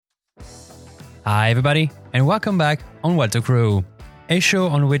Hi everybody, and welcome back on What the Crew, a show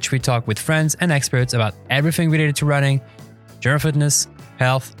on which we talk with friends and experts about everything related to running, general fitness,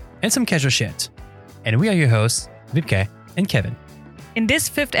 health, and some casual shit. And we are your hosts, Vipke and Kevin. In this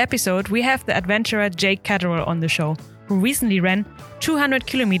 5th episode, we have the adventurer Jake Catterall on the show, who recently ran 200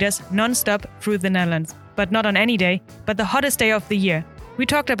 kilometers non-stop through the Netherlands. But not on any day, but the hottest day of the year. We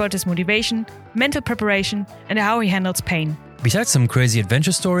talked about his motivation, mental preparation, and how he handles pain. Besides some crazy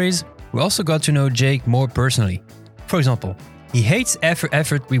adventure stories, we also got to know Jake more personally. For example, he hates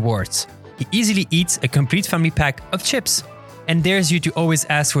effort rewards. He easily eats a complete family pack of chips and dares you to always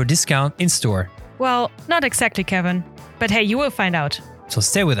ask for a discount in store. Well, not exactly, Kevin. But hey, you will find out. So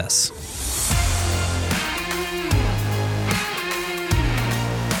stay with us.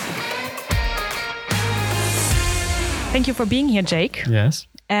 Thank you for being here, Jake. Yes.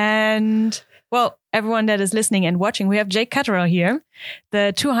 And, well, everyone that is listening and watching, we have Jake Catterall here,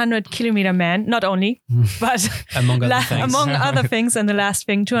 the 200-kilometer man, not only, but among other things. And the last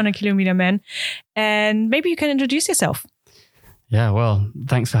thing, 200-kilometer man. And maybe you can introduce yourself. Yeah, well,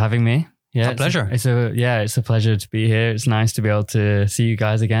 thanks for having me. Yeah, it's a pleasure. It's a pleasure to be here. It's nice to be able to see you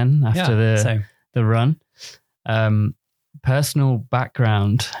guys again after the run. Personal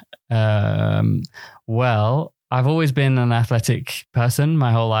background. Well, I've always been an athletic person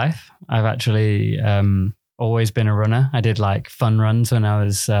my whole life. I've actually always been a runner. I did like fun runs when I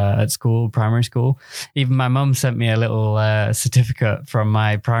was at school, primary school. Even my mum sent me a little certificate from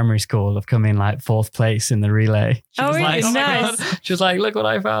my primary school of coming like 4th place in the relay. She was really? Like, nice. She was like, look what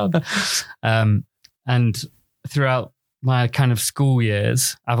I found. And throughout my kind of school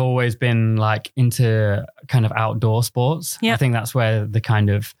years, I've always been like into kind of outdoor sports. Yeah. I think that's where the kind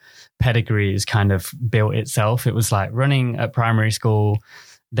of pedigree is kind of built itself. It was like running at primary school.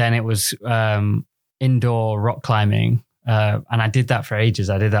 Then it was indoor rock climbing. And I did that for ages.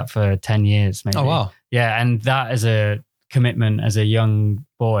 I did that for 10 years, maybe. Oh, wow. Yeah. And that as a commitment as a young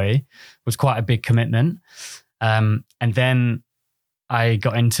boy was quite a big commitment. And then I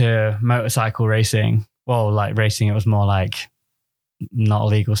got into motorcycle racing. Well, like racing, it was more like not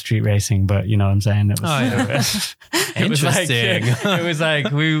illegal street racing, but you know what I'm saying? It was, Interesting. It was like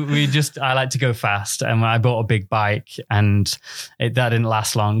I like to go fast, and I bought a big bike, and that didn't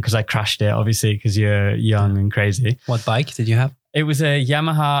last long because I crashed it, obviously, because you're young and crazy. What bike did you have? It was a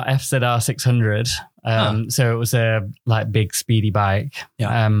Yamaha FZR 600. So it was a like big speedy bike.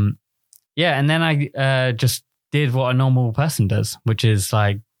 Yeah. And then I just did what a normal person does, which is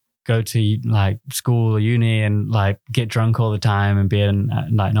like go to like school or uni and like get drunk all the time and be a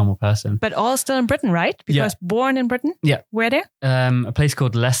like normal person. But all still in Britain, right? Because born in Britain? Yeah. Where there? A place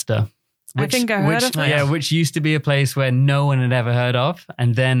called Leicester. I think I heard of it. Yeah, which used to be a place where no one had ever heard of.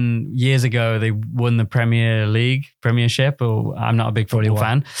 And then years ago, they won the Premiership, or I'm not a big football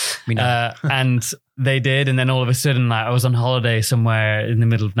fan. And they did. And then all of a sudden, like I was on holiday somewhere in the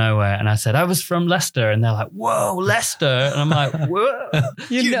middle of nowhere. And I said, I was from Leicester. And they're like, whoa, Leicester. And I'm like, whoa,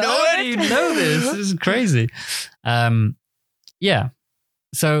 you know it? You know this. This is crazy. Yeah.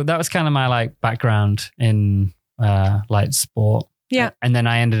 So that was kind of my like background in like sport. Yeah. And then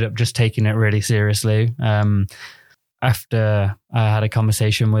I ended up just taking it really seriously. After I had a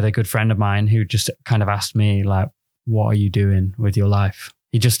conversation with a good friend of mine who just kind of asked me like, what are you doing with your life?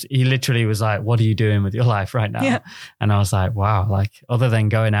 He literally was like, what are you doing with your life right now? Yeah. And I was like, wow, like other than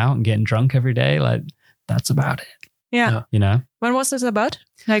going out and getting drunk every day, like that's about it. Yeah. You know? When was this about?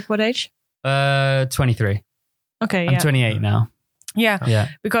 Like what age? 23. Okay. I'm 28 now. Yeah. Yeah.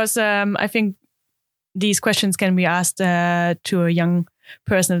 Because I think these questions can be asked to a young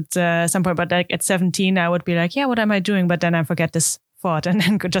person at some point, but like at 17, I would be like, yeah, what am I doing? But then I forget this thought and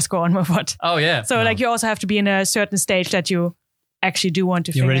then could just go on with what. Oh, yeah. So like you also have to be in a certain stage that you actually do want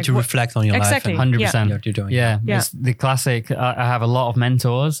to You're ready like, to reflect on your exactly. life. 100%. What you're doing. Yeah. It's the classic. I have a lot of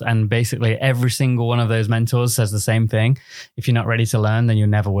mentors, and basically every single one of those mentors says the same thing. If you're not ready to learn, then you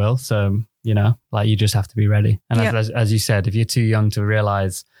never will. So, you know, like you just have to be ready. And as you said, if you're too young to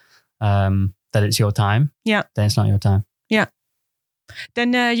realize that it's your time, then it's not your time. Yeah.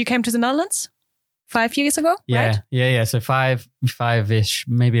 Then you came to the Netherlands 5 years ago, yeah, right? Yeah. So five-ish,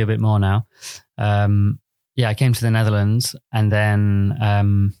 maybe a bit more now. I came to the Netherlands, and then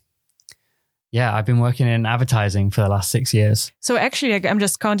I've been working in advertising for the last 6 years. So actually, I'm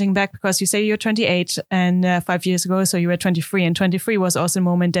just counting back because you say you're 28 and 5 years ago, so you were 23, and 23 was also a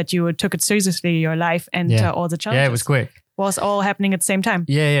moment that you took it seriously, your life and all the challenges. Yeah, it was quick. Was all happening at the same time.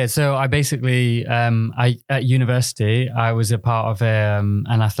 Yeah. So I basically, at university, I was a part of an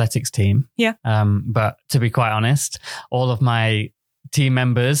athletics team. Yeah. But to be quite honest, all of my team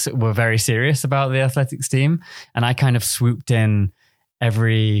members were very serious about the athletics team, and I kind of swooped in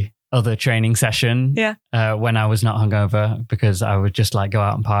every other training session when I was not hungover, because I would just like go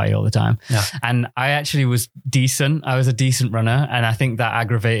out and party all the time. Yeah. And I actually was decent. I was a decent runner. And I think that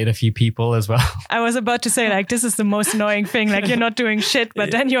aggravated a few people as well. I was about to say, like, this is the most annoying thing. Like, you're not doing shit,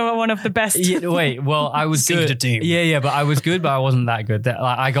 but then you're one of the best. I was Save good. the team. Yeah, but I was good, but I wasn't that good. Like,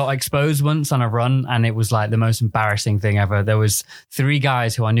 I got exposed once on a run, and it was like the most embarrassing thing ever. There was 3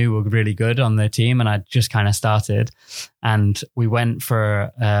 guys who I knew were really good on their team, and I just kind of started. And we went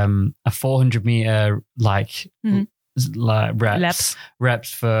for a 400 meter like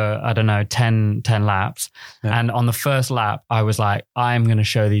reps for, I don't know, 10 laps. Yeah. And on the first lap, I was like, I'm going to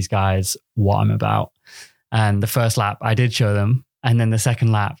show these guys what I'm about. And the first lap, I did show them. And then the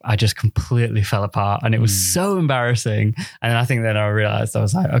second lap, I just completely fell apart, and it was so embarrassing. And I think then I realized, I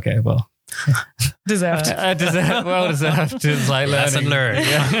was like, okay, well, deserved. Well deserved. It's like lesson learned.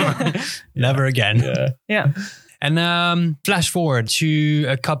 Yeah. Never again. Yeah. And flash forward to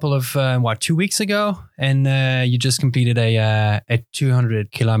a couple of 2 weeks ago, and you just completed a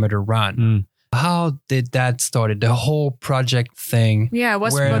 200-kilometer run. How did that start? The whole project thing? Yeah, I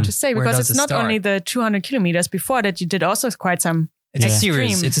was about to say, because it's not only the 200 kilometers. Before that, you did also quite some. It's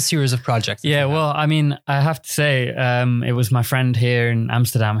a series of projects. Yeah, well, I mean, I have to say, it was my friend here in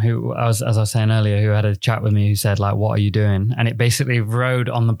Amsterdam who, as I was saying earlier, who had a chat with me, who said, like, what are you doing? And it basically rode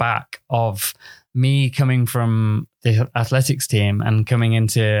on the back of me coming from the athletics team and coming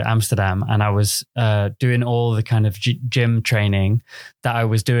into Amsterdam, and I was doing all the kind of gym training that I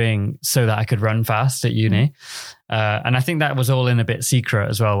was doing so that I could run fast at uni. And I think that was all in a bit secret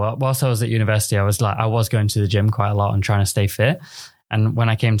as well. Whilst I was at university, I was going to the gym quite a lot and trying to stay fit. And when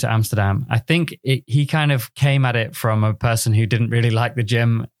I came to Amsterdam, I think he kind of came at it from a person who didn't really like the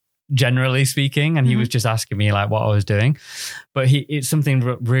gym, generally speaking, and he was just asking me like what I was doing. But it's something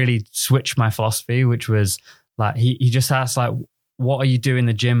really switched my philosophy, which was like he just asked like, what are you doing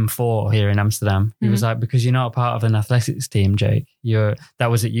the gym for here in Amsterdam? He was like, because you're not a part of an athletics team, Jake. That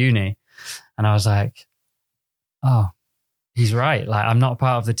was at uni. And I was like, oh, he's right. Like, I'm not a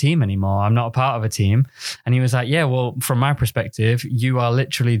part of the team anymore. I'm not a part of a team. And he was like, yeah, well, from my perspective, you are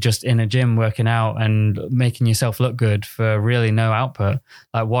literally just in a gym working out and making yourself look good for really no output.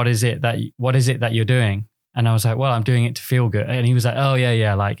 Like, what is it that you're doing? And I was like, well, I'm doing it to feel good. And he was like, oh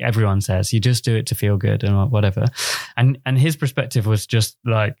yeah. Like everyone says, you just do it to feel good and whatever. And his perspective was just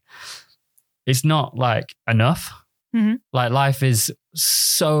like, it's not like enough. Like, life is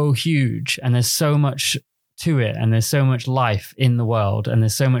so huge and there's so much to it, and there's so much life in the world, and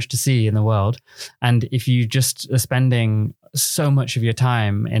there's so much to see in the world. And if you just are spending so much of your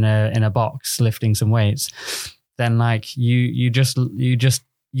time in a box lifting some weights, then like you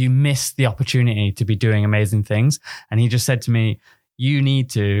miss the opportunity to be doing amazing things. And he just said to me, you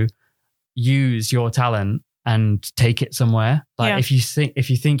need to use your talent and take it somewhere. Like, if you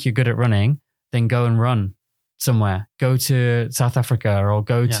think you're good at running, then go and run somewhere. Go to South Africa or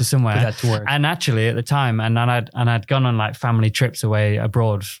go to somewhere. Put that to work. And actually, at the time, and I'd gone on like family trips away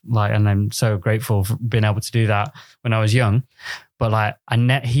abroad, like, and I'm so grateful for being able to do that when I was young. But like,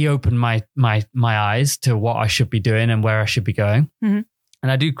 he opened my eyes to what I should be doing and where I should be going. And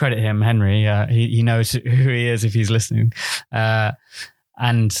I do credit him, Henry. He knows who he is if he's listening.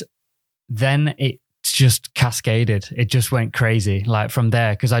 And then it just cascaded. It just went crazy, like, from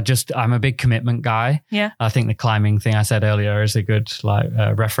there, because I'm a big commitment guy. Yeah, I think the climbing thing I said earlier is a good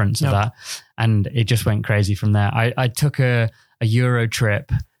reference of that, and it just went crazy from there. I took a Euro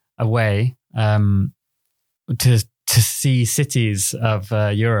trip away to see cities of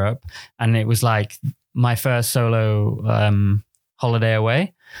Europe, and it was like my first solo holiday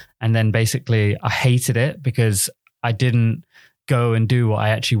away, and then basically I hated it because I didn't go and do what I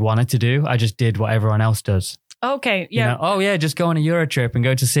actually wanted to do. I just did what everyone else does. Okay, yeah. You know, oh yeah, just go on a Euro trip and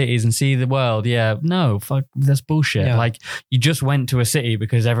go to cities and see the world. Yeah, no, fuck, that's bullshit. Yeah. Like, you just went to a city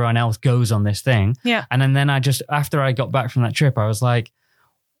because everyone else goes on this thing. Yeah. And then after I got back from that trip, I was like,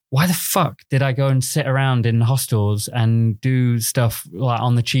 why the fuck did I go and sit around in hostels and do stuff like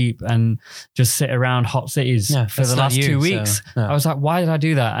on the cheap and just sit around hot cities for the last 2 weeks? So, I was like, why did I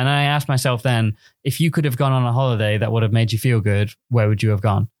do that? And I asked myself then, if you could have gone on a holiday that would have made you feel good, where would you have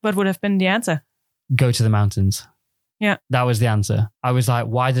gone? What would have been the answer? Go to the mountains. Yeah. That was the answer. I was like,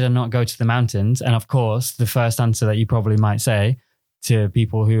 why did I not go to the mountains? And of course, the first answer that you probably might say to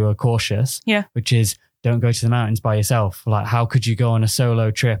people who are cautious, which is, don't go to the mountains by yourself. Like, how could you go on a solo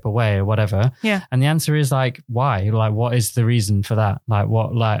trip away or whatever? Yeah. And the answer is like, why? Like, what is the reason for that? Like,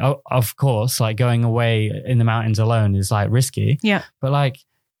 what, like, oh, of course, like going away in the mountains alone is like risky. Yeah. But like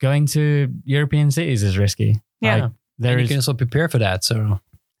going to European cities is risky. Yeah. Like, you can also prepare for that. So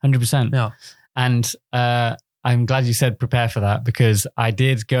 100%. Yeah. And I'm glad you said prepare for that, because I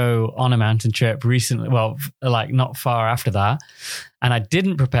did go on a mountain trip recently. Well, like not far after that, and I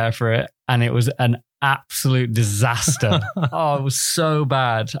didn't prepare for it, and it was an absolute disaster. Oh, it was so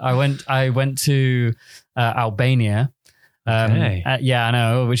bad. I went to Albania. Okay. Yeah, I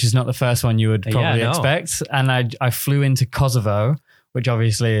know, which is not the first one you would probably expect. And I flew into Kosovo, which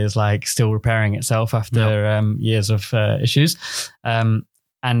obviously is like still repairing itself after years of issues. And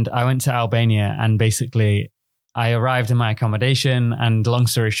I went to Albania, and basically I arrived in my accommodation, and long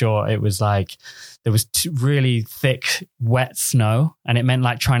story short, it was like there was really thick, wet snow, and it meant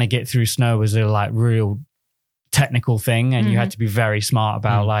like trying to get through snow was a like real technical thing, and you had to be very smart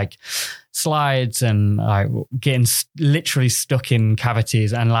about like slides and like getting literally stuck in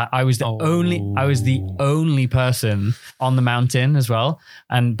cavities. And like I was the only person on the mountain as well.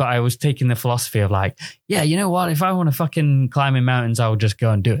 But I was taking the philosophy of like, yeah, you know what? If I want to fucking climb in mountains, I'll just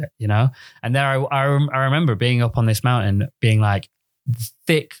go and do it, you know? And there I remember being up on this mountain, being like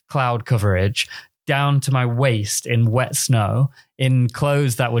thick cloud coverage down to my waist in wet snow, in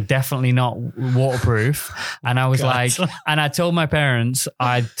clothes that were definitely not waterproof. And I was like, and I told my parents,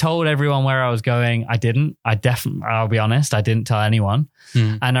 I told everyone where I was going. I'll be honest, I didn't tell anyone.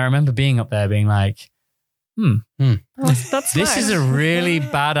 And I remember being up there being like, That's this nice. is a really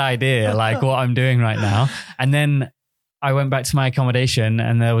bad idea, like what I'm doing right now. And then I went back to my accommodation,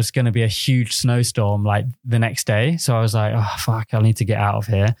 and there was going to be a huge snowstorm like the next day. So I was like, oh, fuck, I need to get out of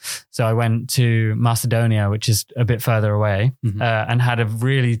here. So I went to Macedonia, which is a bit further away, and had a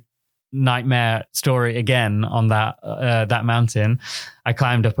really nightmare story again on that mountain. I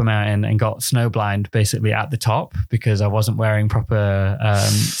climbed up a mountain and got snowblind basically at the top, because I wasn't wearing proper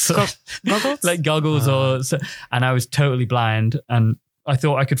goggles, like goggles and I was totally blind, and I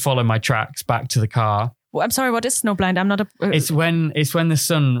thought I could follow my tracks back to the car. Well, I'm sorry, what is snowblind? I'm not a... It's when the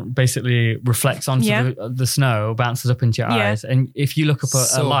sun basically reflects onto the snow, bounces up into your eyes. And if you look up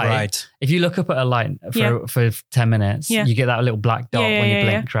at a light, for 10 minutes, you get that little black dot when you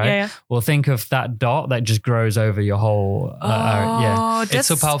blink, right? Yeah. Well, think of that dot that just grows over your whole... that's it's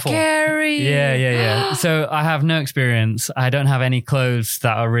so powerful. Scary. Yeah. So I have no experience. I don't have any clothes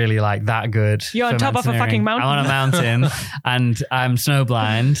that are really like that good. You're on top of a fucking mountain. I'm on a mountain and I'm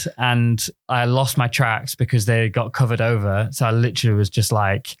snowblind, and I lost my tracks because they got covered over. So I literally was just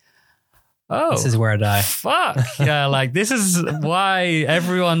like, oh, this is where I die. Fuck. Yeah, like this is why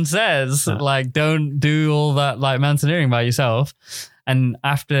everyone says like don't do all that like mountaineering by yourself. And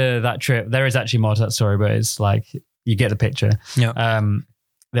after that trip, there is actually more to that story, but it's like you get the picture. Yeah.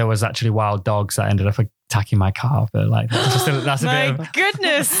 There was actually wild dogs that ended up attacking my car, but like that's a bit of... My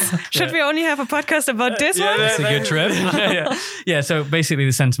goodness. Should we only have a podcast about this one? It's a good trip. Yeah. So basically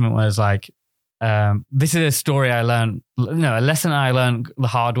the sentiment was like, this is a lesson I learned the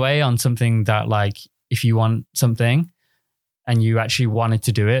hard way on something that like, if you want something and you actually wanted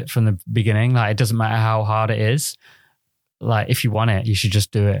to do it from the beginning, like it doesn't matter how hard it is. Like if you want it, you should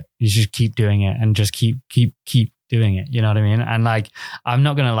just do it. You should keep doing it and just keep doing it. You know what I mean? And like, I'm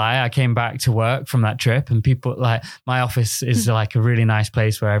not going to lie. I came back to work from that trip, and people like my office is like a really nice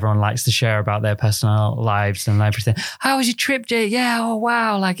place where everyone likes to share about their personal lives and everything. How was your trip, Jake? Yeah. Oh,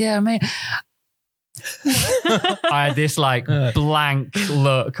 wow. Like, yeah, mate. I had this like blank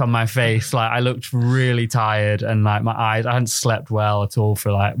look on my face. Like I looked really tired, and like my eyes, I hadn't slept well at all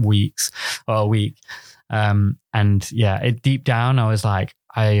for like weeks or a week. And yeah, deep down, I was like,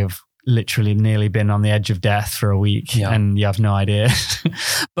 I have literally nearly been on the edge of death for a week, and you have no idea.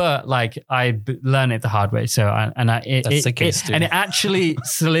 But like I learned it the hard way. So it actually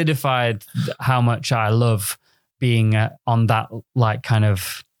solidified how much I love being on that like kind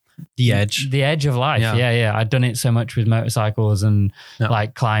of the edge of life. Yeah. I'd done it so much with motorcycles and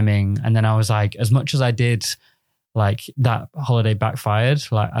like climbing, and then I was like, as much as I did, like that holiday backfired.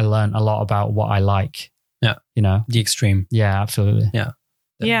 Like I learned a lot about what I like. Yeah, you know, the extreme. Yeah, absolutely.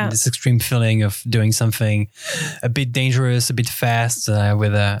 Yeah. This extreme feeling of doing something a bit dangerous, a bit fast,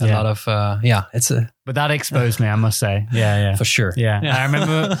 with a lot of But that exposed me, I must say. Yeah, for sure. Yeah. I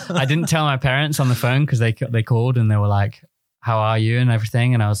remember I didn't tell my parents on the phone because they called and they were like, "How are you?" and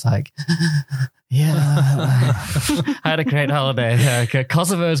everything, and I was like, "Yeah, I had a great holiday.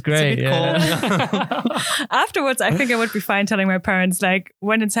 Kosovo is great." Afterwards, I think I would be fine telling my parents, like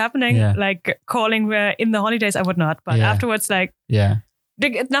when it's happening, like calling where in the holidays I would not, but afterwards, like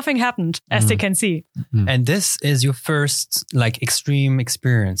nothing happened, as they can see. And this is your first like extreme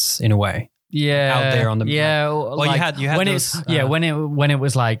experience in a way. Yeah, out there on the well, like, you had when those, when it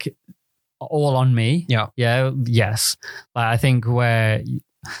was like all on me. Yes. Like I think where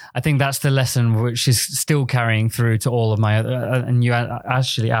I think that's the lesson which is still carrying through to all of my other, and you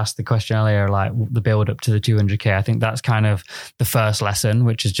actually asked the question earlier, like the build up to the 200K. I think that's kind of the first lesson,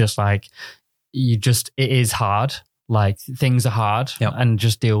 which is just like, it is hard. Like things are hard, and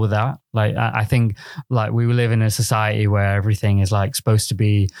just deal with that. Like I think like we live in a society where everything is like supposed to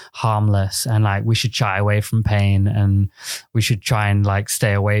be harmless, and like we should shy away from pain, and we should try and like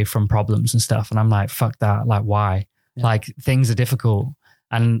stay away from problems and stuff. And I'm like, fuck that. Like why? Yeah. Like things are difficult.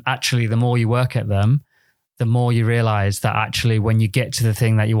 And actually the more you work at them, the more you realize that actually when you get to the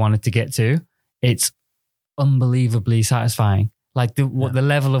thing that you wanted to get to, it's unbelievably satisfying. Like the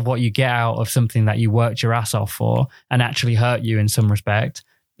level of what you get out of something that you worked your ass off for and actually hurt you in some respect,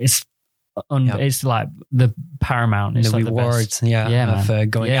 it's like the paramount. It's the like rewards,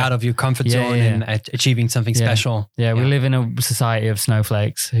 of going out of your comfort zone and achieving something special. Yeah, we live in a society of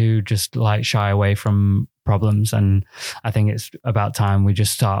snowflakes who just like shy away from problems, and I think it's about time we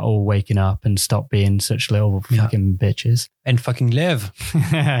just start all waking up and stop being such little fucking bitches and fucking live.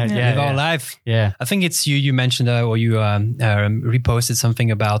 Live our life. Yeah, I think it's you mentioned or you reposted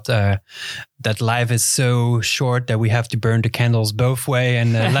something about that life is so short that we have to burn the candles both way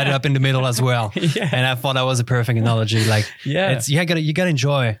and light it up in the middle as well. And I thought that was a perfect analogy. Like, it's you gotta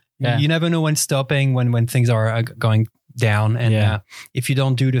enjoy. You never know when stopping, when things are going down, and if you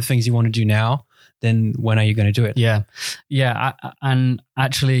don't do the things you want to do now, then when are you going to do it? And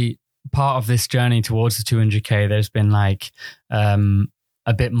actually part of this journey towards the 200K, there's been like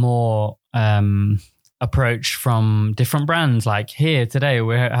a bit more approach from different brands. Like here today,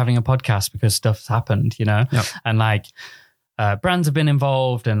 we're having a podcast because stuff's happened, you know, and like brands have been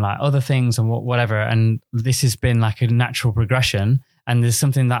involved and like other things and whatever. And this has been like a natural progression. And there's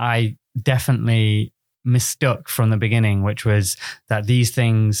something that I definitely mistook from the beginning, which was that these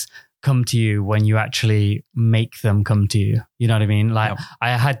things come to you when you actually make them come to you. You know what I mean? Like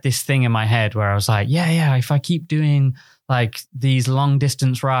I had this thing in my head where I was like, if I keep doing like these long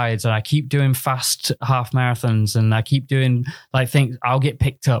distance rides and I keep doing fast half marathons and I keep doing like things, I'll get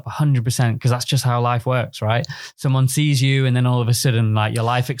picked up 100% because that's just how life works, right? Someone sees you and then all of a sudden like your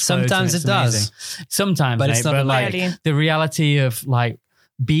life explodes. Sometimes it does. Sometimes, but it's not like the reality of like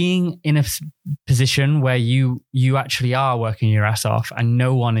being in a position where you actually are working your ass off and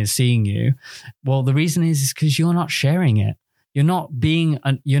no one is seeing you. Well, the reason is because you're not sharing it. You're not being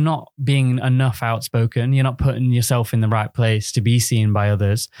enough outspoken. You're not putting yourself in the right place to be seen by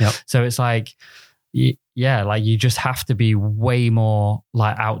others. So it's like, like you just have to be way more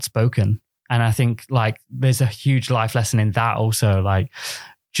like outspoken. And I think like there's a huge life lesson in that also. Like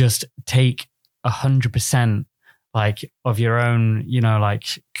just take 100% like of your own, you know, like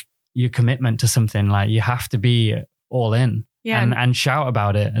your commitment to something. Like you have to be all in and shout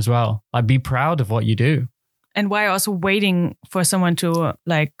about it as well. Like be proud of what you do. And why also waiting for someone to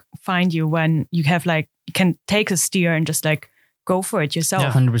like find you when you have like, you can take a steer and just like go for it yourself.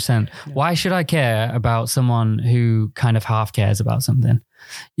 100%. Why should I care about someone who kind of half cares about something?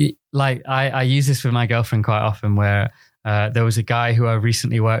 Like I use this with my girlfriend quite often where there was a guy who I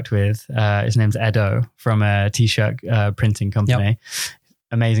recently worked with. His name's Edo from a t-shirt printing company.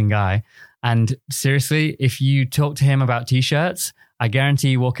 Amazing guy. And seriously, if you talk to him about t-shirts, I guarantee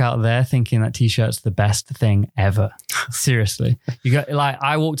you walk out there thinking that t-shirt's the best thing ever. Seriously. You got like,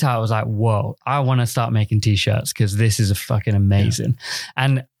 I walked out, I was like, whoa, I want to start making t-shirts because this is a fucking amazing.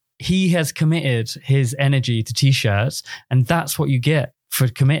 And he has committed his energy to t-shirts, and that's what you get for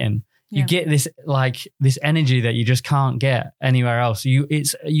committing. You get this like this energy that you just can't get anywhere else. You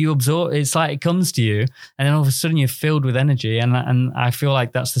absorb. It's like it comes to you, and then all of a sudden you're filled with energy. And I feel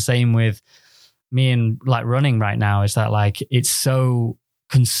like that's the same with me and like running right now. Is that like it's so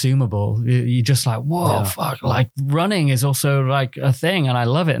consumable? You're just like, whoa, fuck! Like running is also like a thing, and I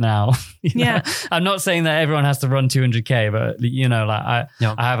love it now. You know? I'm not saying that everyone has to run 200K, but you know, like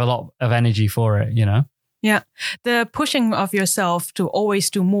I have a lot of energy for it. You know. Yeah, the pushing of yourself to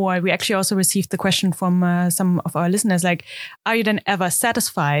always do more. We actually also received the question from some of our listeners, like, are you then ever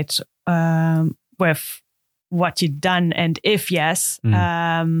satisfied with what you've done? And if yes,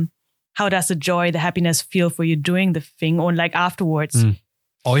 how does the joy, the happiness feel for you doing the thing or like afterwards?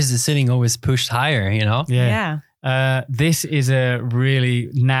 Or is the ceiling always pushed higher, you know? Yeah. This is a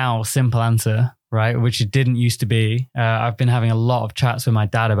really now simple answer. Right, which it didn't used to be. I've been having a lot of chats with my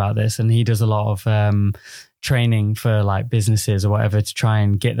dad about this, and he does a lot of training for like businesses or whatever to try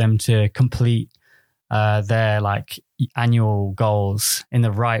and get them to complete their like annual goals in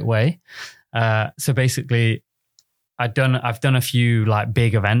the right way. So basically, I've done a few like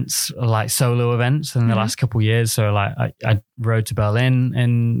big events, like solo events in the last couple of years. So like I rode to Berlin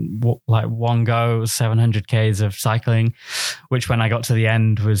in like one go, 700 Ks of cycling, which when I got to the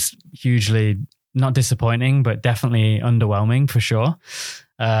end was hugely not disappointing, but definitely underwhelming for sure.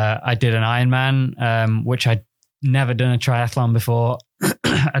 I did an Ironman, which I'd never done a triathlon before.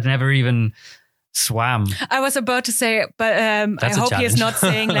 I'd never even swam. I was about to say, but I hope he is not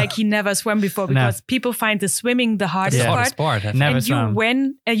saying like he never swam before, because people find the swimming the hardest part. Never and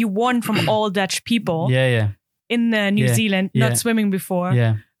swam. You won from all Dutch people. In New Zealand, not swimming before.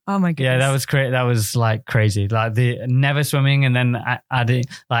 Yeah. Oh my goodness. Yeah, that was great. That was like crazy. Like the never swimming and then adding,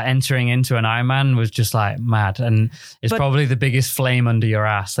 like entering into an Ironman was just like mad. And it's probably the biggest flame under your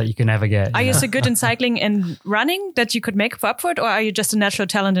ass that you can ever get. Are you so good in cycling and running that you could make up for it? Or are you just a natural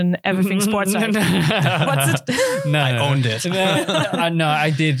talent in everything sports? What's it? No, I owned it. No, I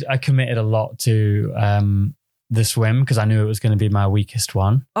did. I committed a lot to the swim because I knew it was going to be my weakest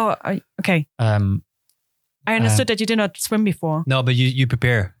one. Oh, okay. I understood that you did not swim before. No, but you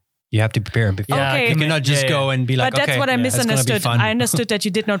prepare. You have to prepare before. Yeah, okay. You cannot just go and be like, but that's what I misunderstood. I understood that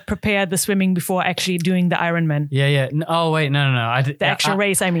you did not prepare the swimming before actually doing the Ironman. Yeah. Oh, wait, no. The actual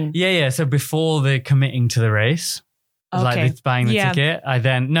race, I mean. Yeah. So before the committing to the race, like buying the ticket,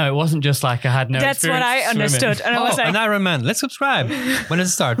 it wasn't just like I had no That's what I understood. Swimming. And I was like, an Ironman. Let's subscribe. When does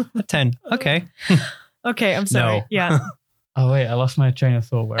it start? At 10. Okay. Okay, I'm sorry. No. Yeah. Oh, wait, I lost my train of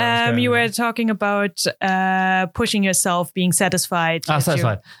thought. Where I was going. You were talking about pushing yourself, being satisfied.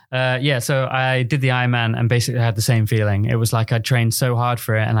 Satisfied. So I did the Ironman and basically had the same feeling. It was like I trained so hard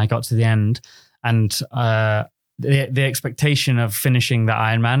for it and I got to the end and the expectation of finishing the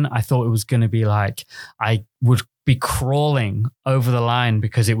Ironman, I thought it was going to be like I would be crawling over the line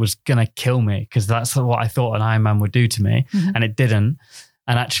because it was going to kill me, because that's what I thought an Ironman would do to me, and it didn't.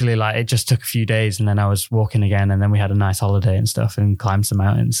 And actually, like, it just took a few days and then I was walking again, and then we had a nice holiday and stuff and climbed some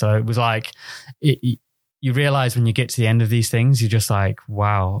mountains. So it was like, you realize when you get to the end of these things, you're just like,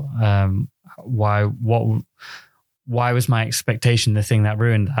 wow, why was my expectation the thing that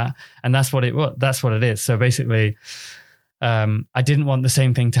ruined that? And that's what it is. So basically, I didn't want the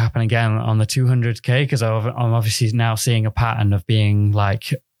same thing to happen again on the 200K, because I'm obviously now seeing a pattern of being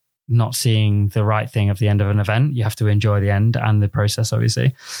like, not seeing the right thing of the end of an event. You have to enjoy the end and the process,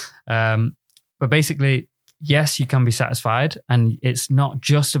 obviously. But basically, yes, you can be satisfied. And it's not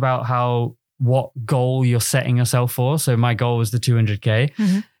just about what goal you're setting yourself for. So my goal was the 200K.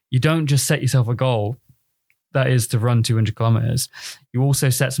 Mm-hmm. You don't just set yourself a goal that is to run 200 kilometers. You also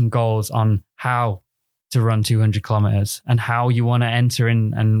set some goals on how to run 200 kilometers and how you want to enter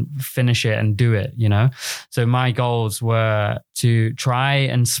in and finish it and do it, you know? So my goals were to try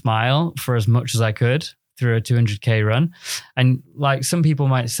and smile for as much as I could through a 200K run. And like some people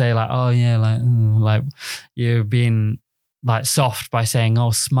might say like, oh yeah, like you're being like soft by saying, oh,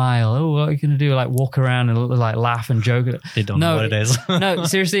 smile. Oh, what are you going to do? Like walk around and like laugh and joke. They don't know what it is. No,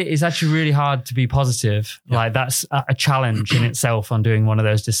 seriously, it's actually really hard to be positive. Yeah. Like that's a challenge in itself on doing one of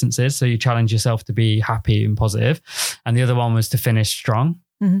those distances. So you challenge yourself to be happy and positive. And the other one was to finish strong.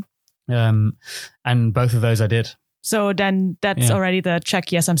 Mm-hmm. And both of those I did. So then that's already the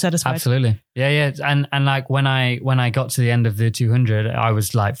check. Yes, I'm satisfied. Absolutely. Yeah. And like when I got to the end of the 200, I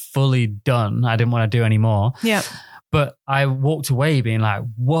was like fully done. I didn't want to do any more. Yeah. But I walked away being like,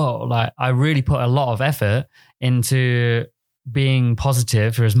 whoa, like I really put a lot of effort into being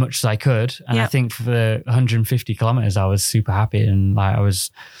positive for as much as I could. And I think for the 150 kilometers, I was super happy and like I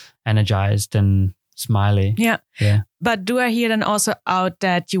was energized and smiley. Yeah. But do I hear then also out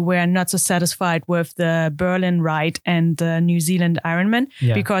that you were not so satisfied with the Berlin ride and the New Zealand Ironman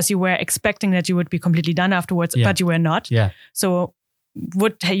because you were expecting that you would be completely done afterwards, but you were not? Yeah. So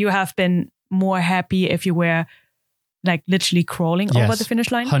would you have been more happy if you were like literally crawling over the finish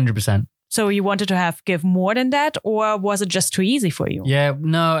line? 100%. So you wanted to give more than that, or was it just too easy for you? Yeah,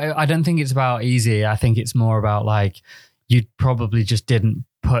 no, I don't think it's about easy. I think it's more about like, you probably just didn't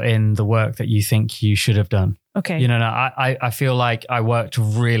put in the work that you think you should have done. Okay. You know, I feel like I worked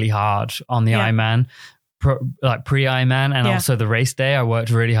really hard on the Ironman, pre-Ironman, and also the race day. I worked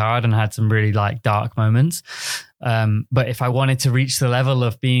really hard and had some really like dark moments. But if I wanted to reach the level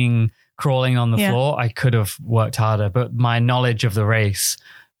of being crawling on the floor, I could have worked harder. But my knowledge of the race,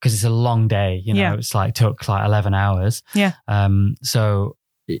 because it's a long day, you know, it's like took like 11 hours. Yeah. So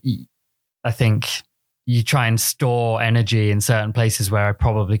I think you try and store energy in certain places where I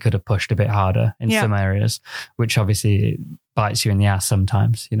probably could have pushed a bit harder in some areas, which obviously bites you in the ass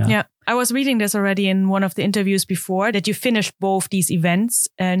sometimes, you know? Yeah. I was reading this already in one of the interviews before, that you finished both these events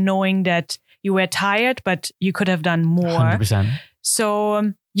knowing that you were tired, but you could have done more. 100%.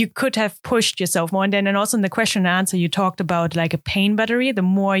 So you could have pushed yourself more. And then, and also in the question and answer, you talked about like a pain battery. The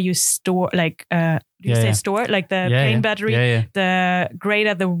more you store, like, store, like the pain battery, the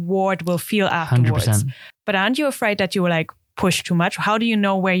greater the reward will feel afterwards. 100%. But aren't you afraid that you were like, push too much? How do you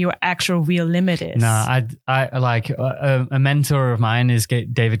know where your actual real limit is? No, I like a mentor of mine is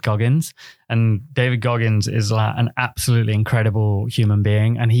David Goggins, and David Goggins is like an absolutely incredible human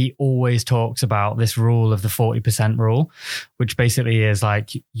being, and he always talks about this rule of the 40% rule, which basically is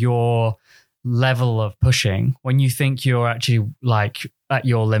like your level of pushing when you think you're actually like at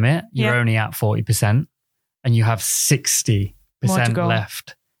your limit, you're only at 40% and you have 60%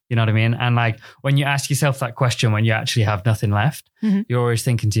 left. You know what I mean? And like when you ask yourself that question, when you actually have nothing left, you're always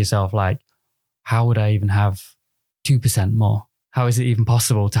thinking to yourself, like, how would I even have 2% more? How is it even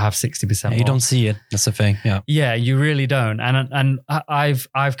possible to have 60% more? You don't see it. That's the thing. Yeah. Yeah, you really don't. And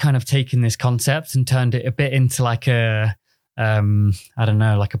I've kind of taken this concept and turned it a bit into like a, I don't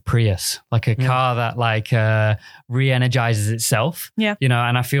know, like a Prius, like a car that like re-energizes itself. Yeah. You know,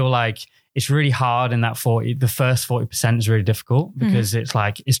 and I feel like it's really hard in that the first 40% is really difficult because it's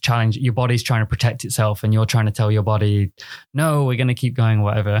like, it's challenging. Your body's trying to protect itself and you're trying to tell your body, no, we're going to keep going,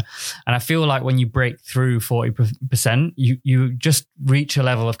 whatever. And I feel like when you break through 40%, you just reach a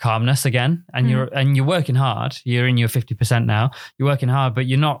level of calmness again, and you're working hard. You're in your 50% now. You're working hard, but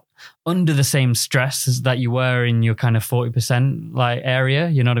you're not under the same stress as that you were in your kind of 40% like area.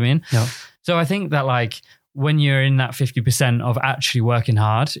 You know what I mean? Yeah. So I think that like, when you're in that 50% of actually working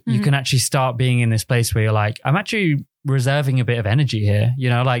hard, you can actually start being in this place where you're like, I'm actually reserving a bit of energy here. You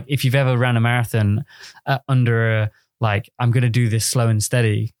know, like if you've ever ran a marathon under like, I'm going to do this slow and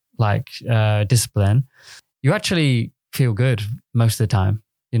steady, like discipline, you actually feel good most of the time.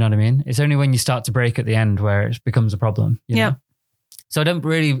 You know what I mean? It's only when you start to break at the end where it becomes a problem. You know? So I don't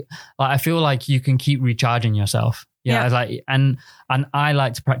really, like, I feel like you can keep recharging yourself. Like, and I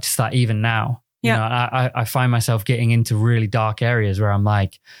like to practice that even now. You know, I find myself getting into really dark areas where I'm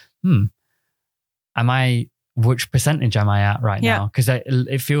like, which percentage am I at right now? Because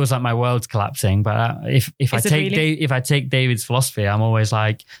it feels like my world's collapsing. But if I take David's philosophy, I'm always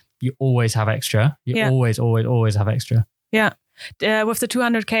like, you always have extra. You always have extra. Yeah. With the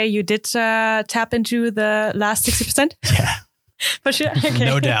 200K, you did tap into the last 60%? Yeah. For sure. Okay.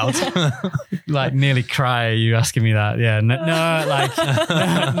 No doubt. Like nearly cry. You asking me that? Yeah. No.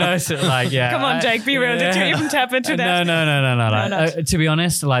 Yeah. Come on, Jake. Be real. Did you even tap into that? No. To be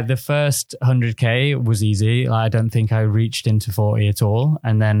honest, like the first 100K was easy. Like, I don't think I reached into 40 at all.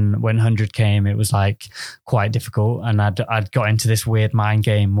 And then when 100 came, it was like quite difficult. And I'd got into this weird mind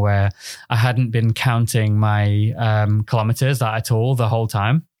game where I hadn't been counting my kilometers at all the whole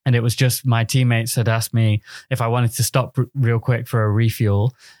time. And it was just my teammates had asked me if I wanted to stop real quick for a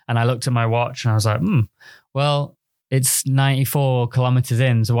refuel. And I looked at my watch and I was like, well, it's 94 kilometers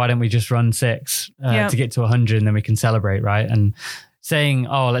in. So why don't we just run 6 to get to 100 and then we can celebrate, right? And saying,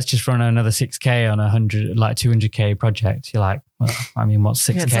 oh, let's just run another 6K on 200K project. You're like, well, I mean, what's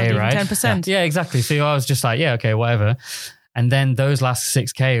 6K, right? 10%. Yeah, exactly. So I was just like, yeah, okay, whatever. And then those last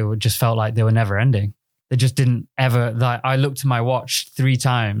 6K just felt like they were never ending. They just didn't ever, like, I looked at my watch 3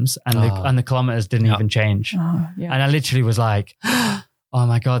 times and the kilometers didn't even change. And I literally was like, oh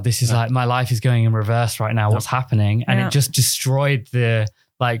my God, this is like, my life is going in reverse right now. What's happening? And it just destroyed the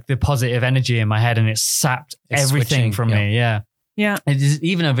positive energy in my head, and it sapped everything from me. Yeah. There's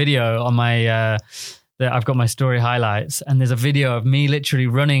even a video on my, I've got my story highlights, and there's a video of me literally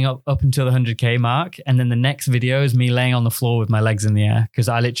running up until the 100K mark. And then the next video is me laying on the floor with my legs in the air. Cause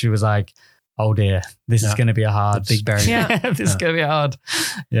I literally was like, oh dear, this is going to be a hard big barrier. This is going to be hard.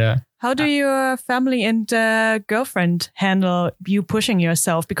 Yeah. How do your family and girlfriend handle you pushing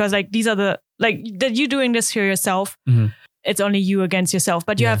yourself? Because like these are that you doing this for yourself. It's only you against yourself,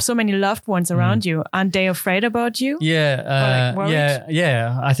 but you have so many loved ones around you. Aren't they afraid about you?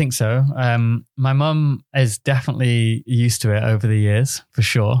 Yeah. I think so. My mum is definitely used to it over the years, for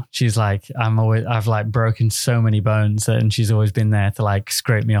sure. She's like, I've like broken so many bones, and she's always been there to like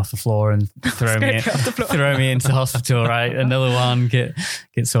scrape me off the floor and throw me into hospital, right? Another one, get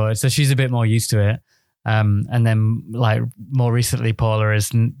sorted. So she's a bit more used to it. And then like more recently, Paula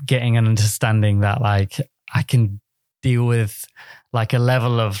is getting an understanding that like I can deal with like a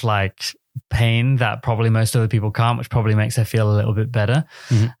level of like pain that probably most other people can't, which probably makes her feel a little bit better.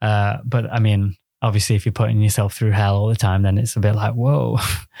 But I mean, obviously if you're putting yourself through hell all the time, then it's a bit like, whoa,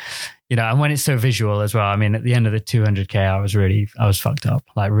 you know, and when it's so visual as well. I mean, at the end of the 200K, I was fucked up,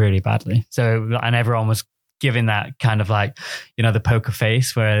 like really badly. So, and everyone was giving that kind of like, you know, the poker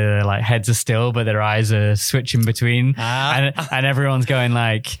face where their like heads are still, but their eyes are switching between and everyone's going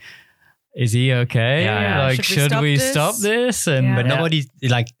like, is he okay? Yeah. Like, should we stop this? And but nobody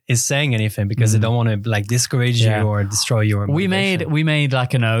like is saying anything because they don't want to like discourage you or destroy your motivation. We made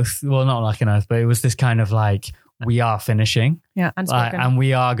like an oath. Well, not like an oath, but it was this kind of like, we are finishing. Yeah, unspoken. And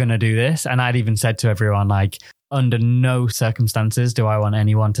we are going to do this. And I'd even said to everyone, like, under no circumstances do I want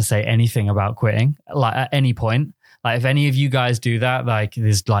anyone to say anything about quitting, like at any point. Like if any of you guys do that, like it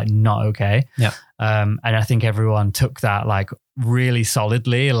is like not okay. Yeah. And I think everyone took that like really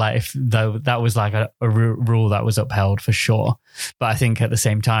solidly. Like if though that was like a rule that was upheld for sure. But I think at the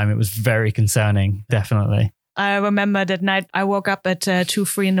same time, it was very concerning. Definitely. I remember that night I woke up at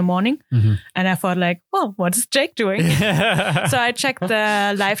 2-3 in the morning and I thought like, well, what is Jake doing? So I checked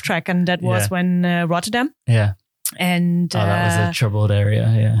the live track and that was when Rotterdam. Yeah. And that was a troubled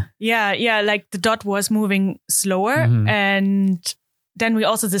area. Yeah. Like the dot was moving slower. And then we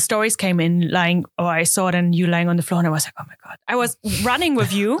also, the stories came in I saw then you lying on the floor and I was like, oh my God, I was running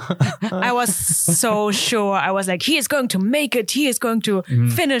with you. I was so sure. I was like, he is going to make it. He is going to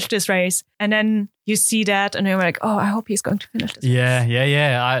finish this race. And then you see that and you're like, oh, I hope he's going to finish this race.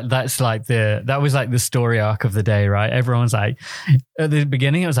 Yeah. That was like the story arc of the day, right? Everyone's like, at the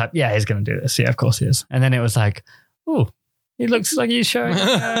beginning, it was like, yeah, he's going to do this. Yeah, of course he is. And then it was like, oh, he looks like he's showing.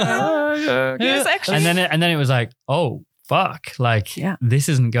 Yes, actually. And then it was like, oh, fuck, like this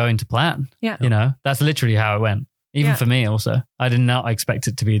isn't going to plan. Yeah. You know, that's literally how it went. Even for me also. I did not expect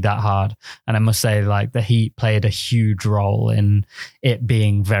it to be that hard. And I must say like the heat played a huge role in it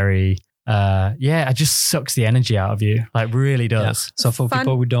being very, it just sucks the energy out of you. Like really does. Yeah. So for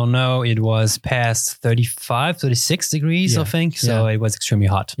people who don't know, it was past 35, 36 degrees, I think. So it was extremely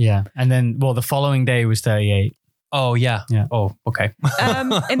hot. Yeah. And then, the following day was 38. Oh, yeah. Oh, okay.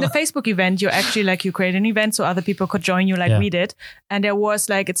 In the Facebook event, you actually you create an event so other people could join you we did. And there was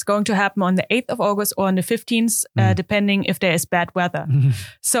it's going to happen on the 8th of August or on the 15th, depending if there is bad weather.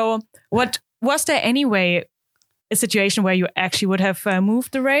 So was there any way a situation where you actually would have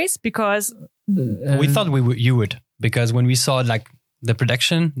moved the race? Because we thought you would, because when we saw the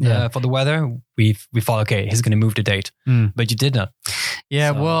prediction for the weather, we thought, okay, he's going to move the date, but you did not.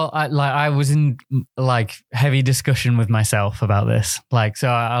 Yeah, so. I was in heavy discussion with myself about this. So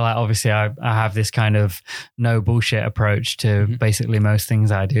I obviously I have this kind of no bullshit approach to basically most things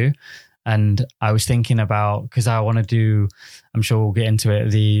I do. And I was thinking about, because I want to do, I'm sure we'll get into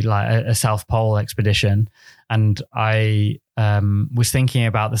it, a South Pole expedition. And I was thinking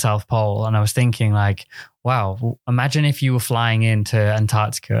about the South Pole and I was thinking wow, imagine if you were flying into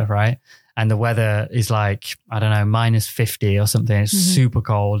Antarctica, right? And the weather is I don't know, minus 50 or something. It's super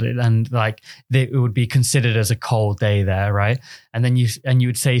cold. And it would be considered as a cold day there, right? And then you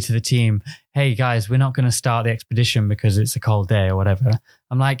would say to the team, hey guys, we're not going to start the expedition because it's a cold day or whatever.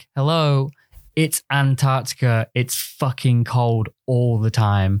 I'm like, hello, it's Antarctica. It's fucking cold all the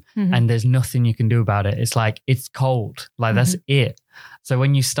time. And there's nothing you can do about it. It's it's cold. That's it. So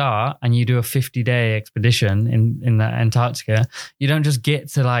when you start and you do a 50-day expedition in Antarctica, you don't just get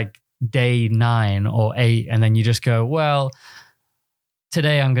to day 9 or 8 and then you just go, well,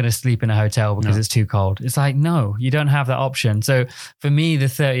 today I'm going to sleep in a hotel because it's too cold. It's no, you don't have that option. So for me, the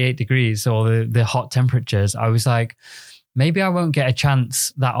 38 degrees or the hot temperatures, I was maybe I won't get a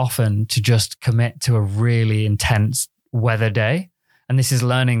chance that often to just commit to a really intense weather day. And this is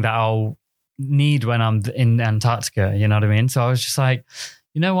learning that I'll need when I'm in Antarctica, you know what I mean? So I was just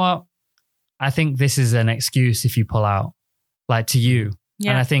you know what? I think this is an excuse if you pull out, to you.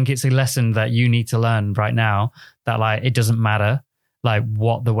 Yeah. And I think it's a lesson that you need to learn right now that it doesn't matter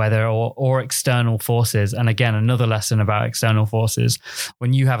what the weather or external forces. And again, another lesson about external forces,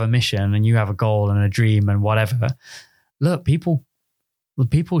 when you have a mission and you have a goal and a dream and whatever, look, people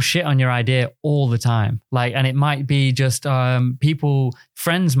shit on your idea all the time. And it might be just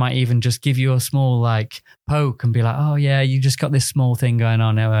friends might even just give you a small poke and be oh yeah, you just got this small thing going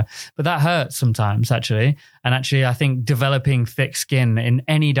on. But that hurts sometimes actually. And actually I think developing thick skin in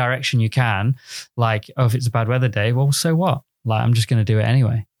any direction you can, if it's a bad weather day, well, so what? I'm just going to do it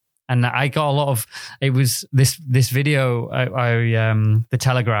anyway. And I got a lot of, it was this video, the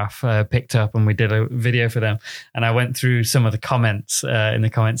Telegraph picked up and we did a video for them. And I went through some of the comments in the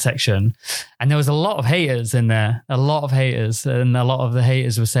comment section and there was a lot of haters in there, a lot of haters. And a lot of the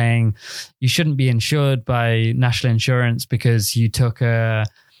haters were saying, you shouldn't be insured by national insurance because you took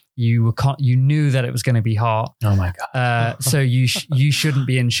you knew that it was going to be hot. Oh my God. So you shouldn't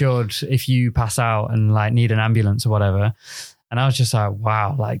be insured if you pass out and need an ambulance or whatever. And I was just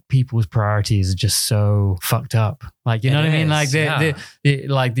wow, people's priorities are just so fucked up. You know what I mean?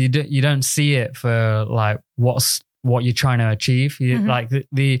 You don't see it for what you're trying to achieve.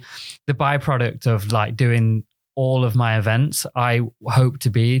 The byproduct of doing all of my events, I hope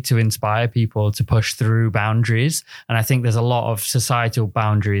to inspire people to push through boundaries. And I think there's a lot of societal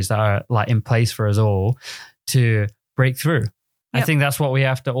boundaries that are like in place for us all to break through. I think that's what we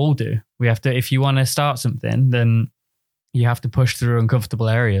have to all do. We have to, if you want to start something, then you have to push through uncomfortable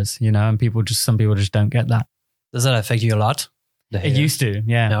areas, you know, and some people just don't get that. Does that affect you a lot? It used to,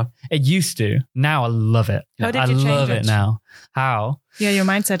 yeah. No? It used to. Now I love it. How did you change love it now. How? Yeah, your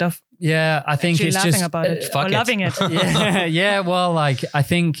mindset of I think it's laughing just about it or loving it. Yeah. Well, like I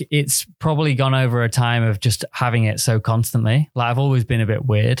think it's probably gone over a time of just having it so constantly. Like I've always been a bit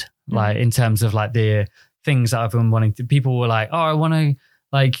weird, like in terms of like the things that I've been wanting to. People were like, "Oh, I want to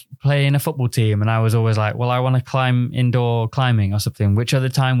like play in a football team," and I was always like, "Well, I want to climb indoor climbing or something," which at the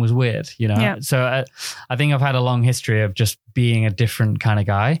time was weird, you know. Yeah. So I think I've had a long history of just being a different kind of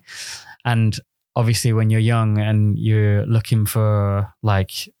guy, and obviously when you're young and you're looking for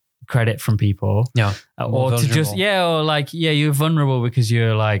like credit from people, or to just you're vulnerable because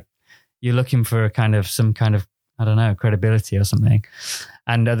you're looking for some kind of I don't know, credibility or something.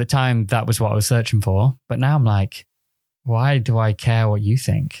 And at the time that was what I was searching for, but now I'm like, why do I care what you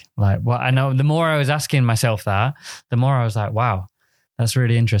think? Like, well, I know the more I was asking myself that, the more I was like, wow, that's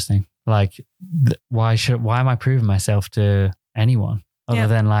really interesting. Like, why am I proving myself to anyone other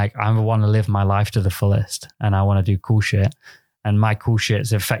than like, I want to live my life to the fullest and I want to do cool shit. And my cool shit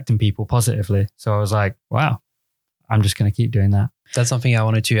is affecting people positively. So I was like, wow, I'm just going to keep doing that. That's something I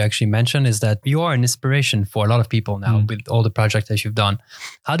wanted to actually mention is that you are an inspiration for a lot of people now with all the projects that you've done.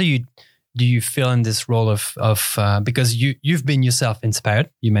 How do you feel in this role of because you've been yourself inspired?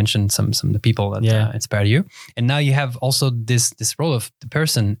 You mentioned some of the people that inspired you, and now you have also this role of the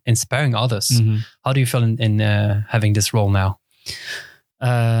person inspiring others. Mm-hmm. How do you feel in having this role now?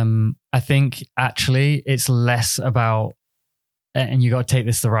 I think actually it's less about, and you got to take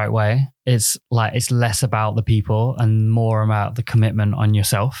this the right way. It's less about the people and more about the commitment on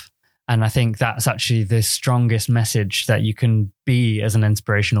yourself. And I think that's actually the strongest message that you can be as an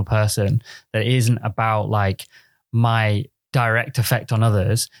inspirational person. That isn't about like my direct effect on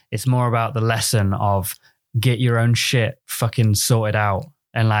others. It's more about the lesson of get your own shit fucking sorted out.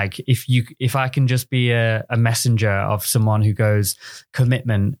 And like, if I can just be a messenger of someone who goes,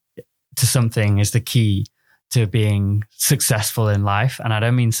 commitment to something is the key to being successful in life. And I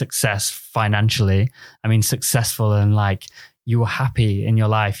don't mean success financially. I mean successful in like, you were happy in your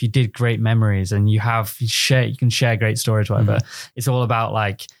life. You did great memories and you can share great stories, whatever. Mm-hmm. It's all about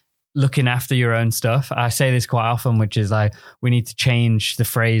like looking after your own stuff. I say this quite often, which is like, we need to change the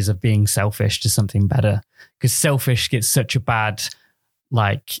phrase of being selfish to something better, because selfish gets such a bad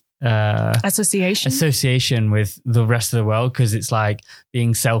like association with the rest of the world. Because it's like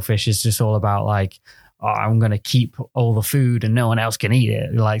being selfish is just all about like, oh, I'm going to keep all the food and no one else can eat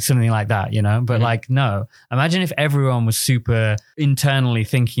it. Like something like that, you know? But like, no, imagine if everyone was super internally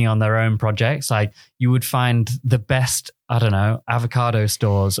thinking on their own projects. Like you would find the best, I don't know, avocado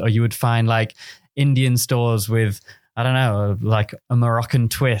stores, or you would find like Indian stores with, I don't know, like a Moroccan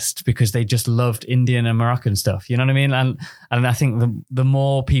twist because they just loved Indian and Moroccan stuff. You know what I mean? And I think the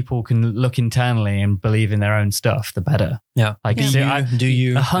more people can look internally and believe in their own stuff, the better. Yeah. Like, do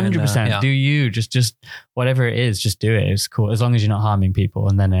you 100%. Do you just whatever it is, just do it. It's cool. As long as you're not harming people,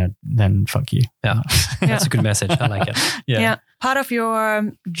 and then fuck you. Yeah. That's a good message. I like it. Yeah. Part of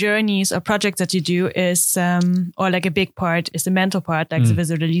your journeys or projects that you do is, or like a big part is the mental part, like the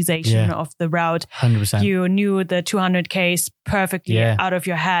visualization of the route. 100%. You knew the 200Ks perfectly out of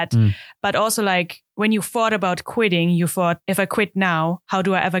your head. But also like when you thought about quitting, you thought, if I quit now, how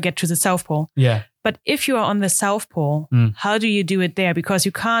do I ever get to the South Pole? Yeah. But if you are on the South Pole, how do you do it there? Because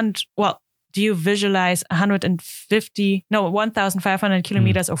you can't, do you visualize 1,500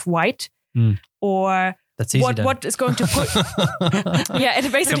 kilometers of white? Or that's easy what is going to put?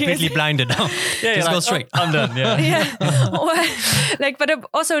 It basically completely blinded now. Just go straight. I'm done. Yeah. Or, like, but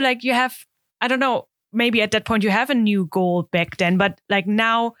also like you have, I don't know, maybe at that point you have a new goal back then, but like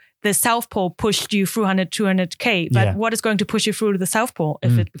now the South Pole pushed you through 200K. But what is going to push you through to the South Pole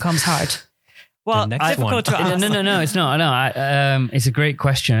if it becomes hard? Well, difficult to ask. No, it's not. No, it's a great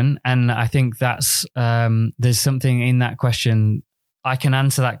question, and I think that's there's something in that question. I can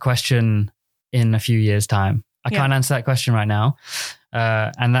answer that question in a few years' time. I can't answer that question right now.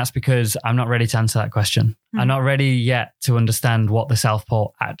 And that's because I'm not ready to answer that question. I'm not ready yet to understand what the South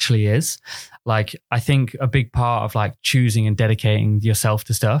Pole actually is. Like, I think a big part of like choosing and dedicating yourself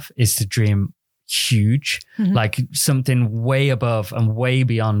to stuff is to dream huge, like something way above and way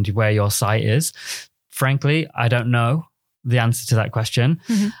beyond where your sight is. Frankly, I don't know the answer to that question.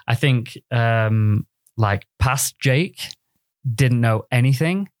 I think like past Jake didn't know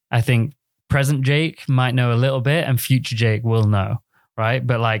anything. I think present Jake might know a little bit and future Jake will know. Right.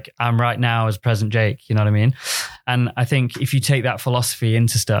 But like I'm right now as present Jake, you know what I mean? And I think if you take that philosophy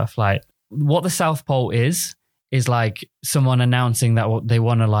into stuff, like what the South Pole is like someone announcing that they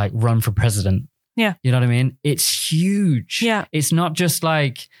want to like run for president. Yeah. You know what I mean? It's huge. Yeah. It's not just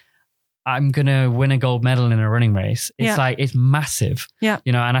like I'm going to win a gold medal in a running race. It's like, it's massive. Yeah.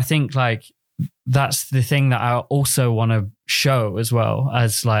 You know, and I think like that's the thing that I also want to show as well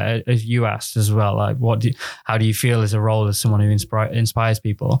as like, as you asked as well, like how do you feel as a role as someone who inspires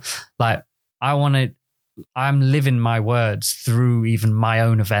people? Like I'm living my words through even my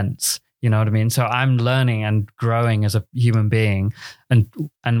own events. You know what I mean? So I'm learning and growing as a human being. And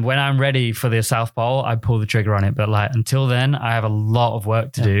when I'm ready for the South Pole, I pull the trigger on it. But like until then, I have a lot of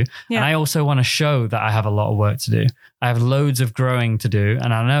work to do. Yeah. And I also want to show that I have a lot of work to do. I have loads of growing to do.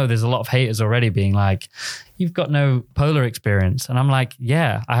 And I know there's a lot of haters already being like, you've got no polar experience. And I'm like,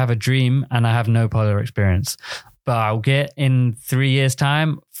 yeah, I have a dream and I have no polar experience. But I'll get in 3 years'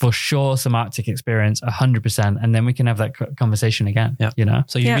 time for sure some Arctic experience, 100%, and then we can have that conversation again. Yeah, you know.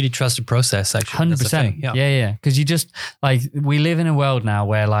 So you really trust the process, actually. 100%. Yeah. Because you just like we live in a world now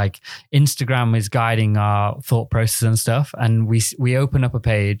where like Instagram is guiding our thought process and stuff, and we open up a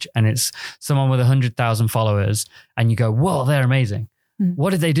page and it's someone with 100,000 followers, and you go, "Whoa, they're amazing."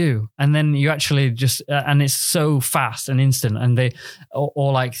 What did they do? And then you actually just, and it's so fast and instant. And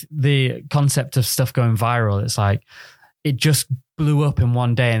or like the concept of stuff going viral, it's like, it just blew up in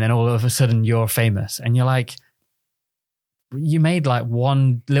one day and then all of a sudden you're famous. And you're like, you made like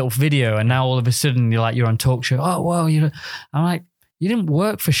one little video and now all of a sudden you're on talk show. Oh, well, I'm like, you didn't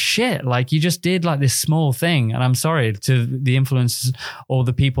work for shit. Like you just did like this small thing. And I'm sorry to the influencers or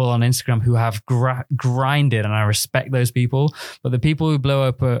the people on Instagram who have grinded, and I respect those people. But the people who blow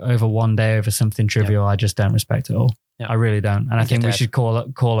up over one day over something trivial, I just don't respect at all. Yeah. I really don't. And I think we should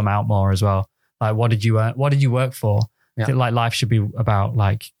call them out more as well. Like, what did you work for? Yeah. I think like life should be about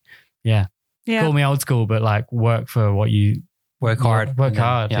like, call me old school, but like work for what you work hard. Work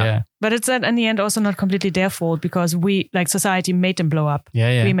hard. Yeah. But it's in the end also not completely their fault because we, like society, made them blow up.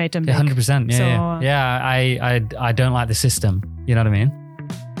 Yeah. We made them big. 100%. I don't like the system. You know what I mean?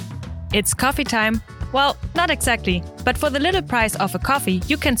 It's coffee time. Well, not exactly. But for the little price of a coffee,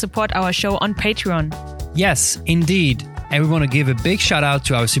 you can support our show on Patreon. Yes, indeed. And we want to give a big shout out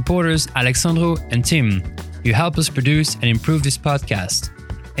to our supporters, Alexandro and Tim. You help us produce and improve this podcast.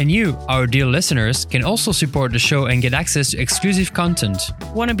 And you, our dear listeners, can also support the show and get access to exclusive content.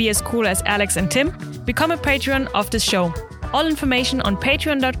 Want to be as cool as Alex and Tim? Become a Patreon of this show. All information on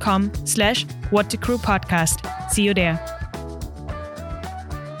patreon.com/whatthecrewpodcast. See you there.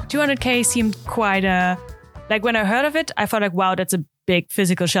 200K seemed quite like when I heard of it, I thought like, wow, that's a big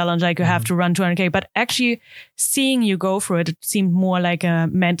physical challenge. Like you have to run 200K, but actually seeing you go through it, it seemed more like a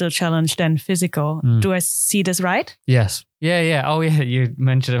mental challenge than physical. Do I see this right? Yes. Yeah. Oh, yeah. You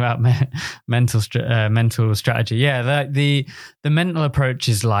mentioned about mental strategy. Yeah, the mental approach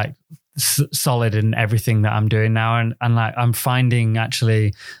is like solid in everything that I'm doing now, and like I'm finding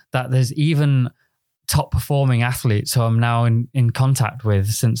actually that there's even top performing athletes who I'm now in contact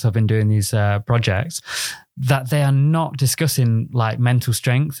with since I've been doing these projects, that they are not discussing like mental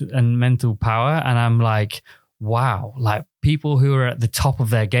strength and mental power, and I'm like, wow, like people who are at the top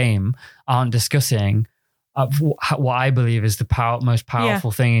of their game aren't discussing what I believe is the most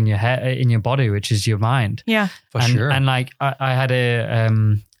powerful thing in your head, in your body, which is your mind. Yeah, for sure. And like I had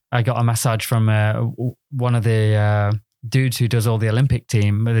I got a massage from one of the dudes who does all the Olympic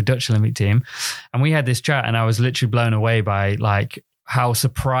team, the Dutch Olympic team, and we had this chat, and I was literally blown away by like how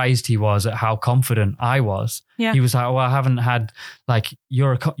surprised he was at how confident I was. Yeah. He was like, well, I haven't had like,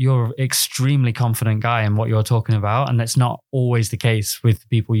 you're extremely confident guy in what you're talking about, and that's not always the case with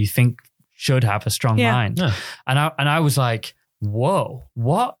people you think should have a strong mind. Yeah. And I was like, whoa,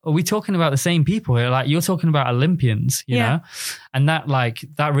 what are we talking about? The same people here? Like you're talking about Olympians, you know? And that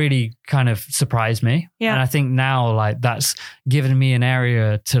really kind of surprised me. Yeah. And I think now like that's given me an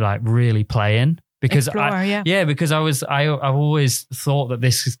area to like really play in, because because I've always thought that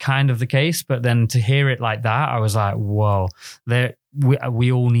this is kind of the case, but then to hear it like that, I was like, whoa,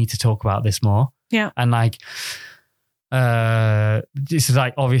 we all need to talk about this more. Yeah. And like, this is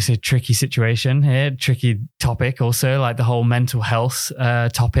like obviously a tricky situation here, tricky topic also, like the whole mental health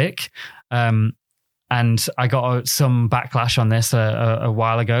topic. And I got some backlash on this a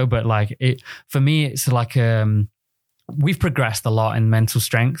while ago, but like for me, it's like we've progressed a lot in mental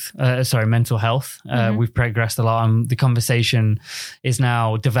health. We've progressed a lot, and the conversation is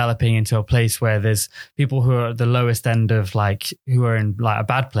now developing into a place where there's people who are at the lowest end of like, who are in like a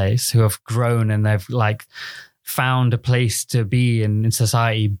bad place, who have grown and they've like, found a place to be in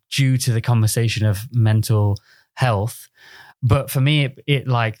society due to the conversation of mental health. But for me, it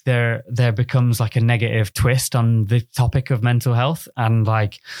like there becomes like a negative twist on the topic of mental health. And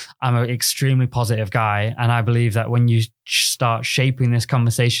like, I'm an extremely positive guy. And I believe that when you start shaping this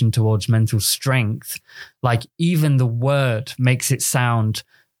conversation towards mental strength, like even the word makes it sound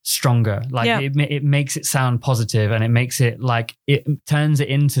stronger. Like it makes it sound positive, and it makes it like, it turns it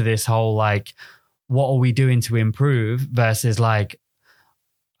into this whole like, what are we doing to improve versus like,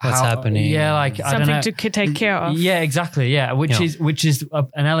 what's happening? Yeah, like something I don't know. to take care of. Yeah, exactly. Yeah, which is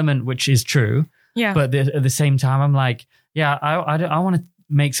an element which is true. Yeah, but at the same time, I'm like, yeah, I want to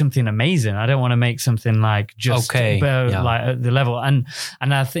make something amazing. I don't want to make something like just like at the level. And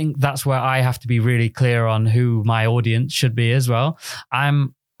I think that's where I have to be really clear on who my audience should be as well.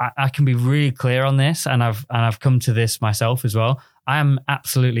 I can be really clear on this, and I've come to this myself as well. I am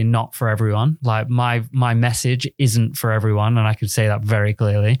absolutely not for everyone. Like my message isn't for everyone, and I could say that very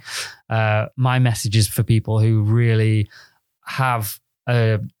clearly. My message is for people who really have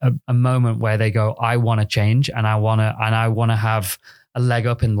a moment where they go, I want to change, and I want to have a leg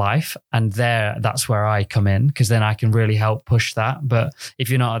up in life, and that's where I come in, because then I can really help push that. But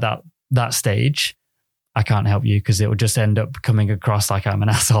if you're not at that stage, I can't help you, because it will just end up coming across like I'm an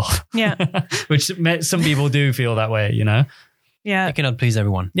asshole. Yeah, which some people do feel that way, you know. Yeah, I cannot please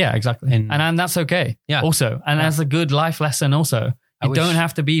everyone. Yeah, exactly. And that's okay. Yeah. Also, and that's a good life lesson also. You don't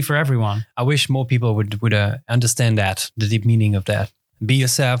have to be for everyone. I wish more people would understand that, the deep meaning of that. Be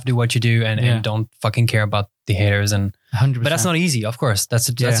yourself, do what you do, and don't fucking care about the haters. And 100%. But that's not easy, of course. That's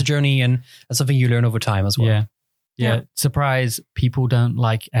a journey, and that's something you learn over time as well. Yeah. Surprise, people don't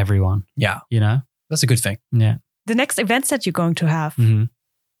like everyone. Yeah. You know? That's a good thing. Yeah. The next events that you're going to have,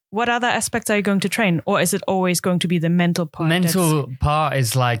 what other aspects are you going to train? Or is it always going to be the mental part? Mental part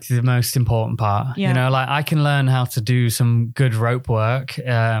is like the most important part. Yeah. You know, like I can learn how to do some good rope work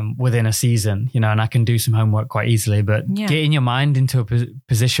within a season, you know, and I can do some homework quite easily, but getting your mind into a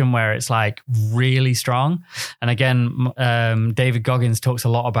position where it's like really strong. And again, David Goggins talks a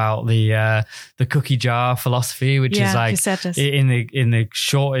lot about the cookie jar philosophy, which is like in the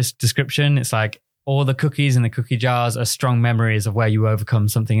shortest description, it's like, all the cookies in the cookie jars are strong memories of where you overcome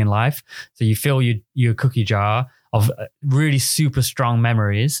something in life. So you fill your cookie jar of really super strong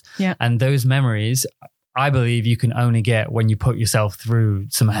memories. Yeah. And those memories, I believe you can only get when you put yourself through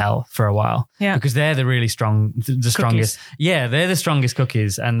some hell for a while. Yeah. Because they're the really strong, the strongest. Yeah, they're the strongest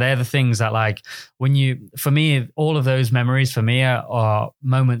cookies. And they're the things that like for me, all of those memories for me are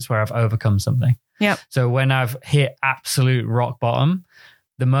moments where I've overcome something. Yeah. So when I've hit absolute rock bottom,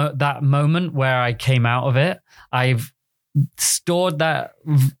 that moment where I came out of it, I've stored the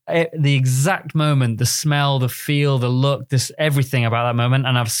exact moment, the smell, the feel, the look, everything about that moment,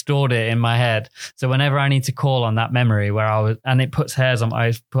 and I've stored it in my head. So whenever I need to call on that memory where I was, and it puts hairs on,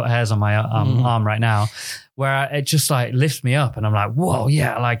 I put hairs on my arm right now, where it just like lifts me up, and I'm like, whoa,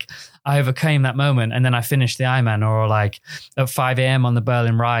 yeah, like I overcame that moment. And then I finished the Ironman, or like at 5 a.m. on the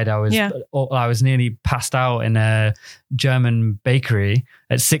Berlin ride, I was nearly passed out in a German bakery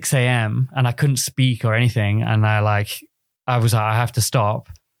at 6 a.m. and I couldn't speak or anything. And I was like, I have to stop.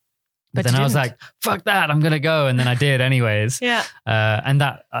 But then I was like, fuck that, I'm going to go. And then I did anyways. Yeah. And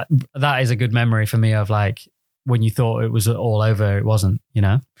that is a good memory for me of like, when you thought it was all over, it wasn't, you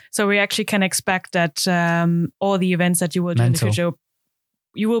know? So we actually can expect that all the events that you will do in the future,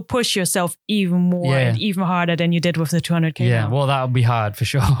 you will push yourself even more and even harder than you did with the 200K. Yeah, well, that'll be hard for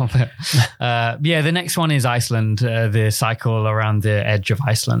sure. But the next one is Iceland, the cycle around the edge of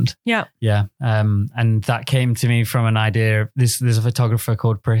Iceland. Yeah. Yeah. And that came to me from an idea. There's a photographer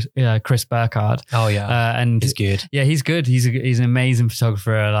called Chris Burkhardt. Oh, yeah. And he's good. Yeah, he's good. He's an amazing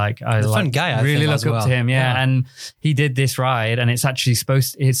photographer. Like, he's a fun guy. I really look up to him. Yeah. And he did this ride, and it's actually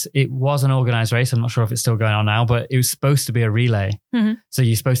it was an organized race. I'm not sure if it's still going on now, but it was supposed to be a relay. Mm-hmm. So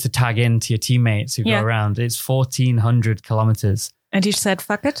you're supposed to tag in to your teammates who go around. It's 1,400 kilometers. And he said,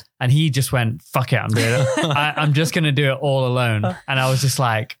 fuck it. And he just went, fuck it, I'm doing it. I'm just going to do it all alone. And I was just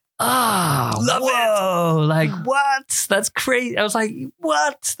like, love it. Like, what? That's crazy. I was like,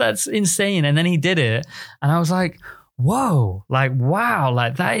 what? That's insane. And then he did it. And I was like, whoa, like, wow,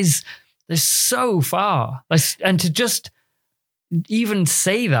 like there's so far. Like, and to just even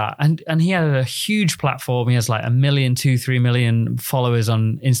say that, and he had a huge platform. He has like 1 million, 3 million followers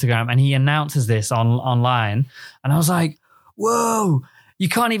on Instagram, and he announces this online. And I was like, whoa, you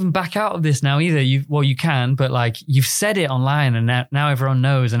can't even back out of this now either. You can, but like you've said it online, and now everyone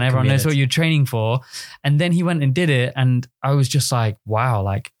knows, and everyone knows what you're training for. And then he went and did it, and I was just like, wow,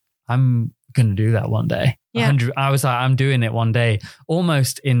 like I'm gonna do that one day. Yeah. 100. I was like, I'm doing it one day,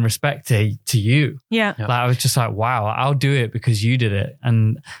 almost in respect to you. Yeah. Like I was just like, wow, I'll do it because you did it.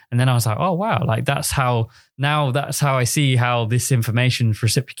 And then I was like, oh wow, like that's how I see how this information's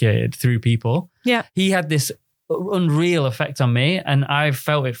reciprocated through people. Yeah. He had this unreal effect on me, and I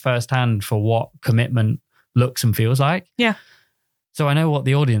felt it firsthand for what commitment looks and feels like. Yeah. So I know what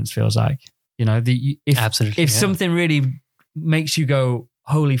the audience feels like. You know, Absolutely. If something really makes you go,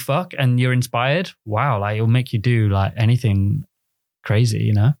 holy fuck, and you're inspired, wow, like it'll make you do like anything crazy,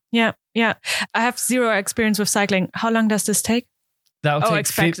 you know? Yeah. Yeah. I have zero experience with cycling. How long does this take? That'll take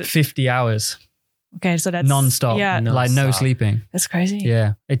 50 hours. Okay. So that's non-stop. Yeah. Like no sleeping. That's crazy.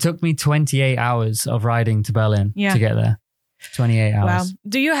 Yeah. It took me 28 hours of riding to Berlin to get there. 28 hours. Wow.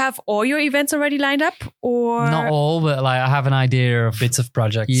 Do you have all your events already lined up, or not all, but like I have an idea of bits of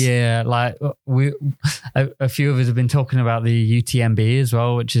projects? Yeah, like a few of us have been talking about the UTMB as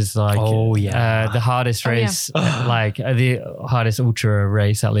well, which is like the hardest race, like the hardest ultra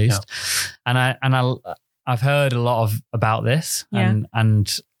race at least. Yeah. And I've heard a lot about this, and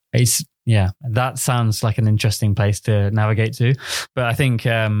it's that sounds like an interesting place to navigate to, but I think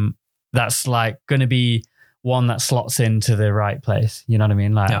that's like going to be one that slots into the right place. You know what I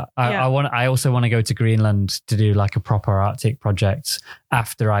mean? Like I also want to go to Greenland to do like a proper Arctic project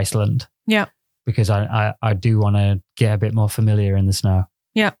after Iceland. Yeah. Because I do want to get a bit more familiar in the snow.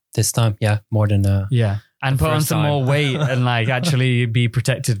 Yeah. This time, more than and put on some more weight and like actually be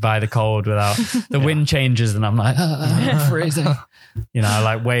protected by the cold without the wind changes and I'm like freezing. You know, I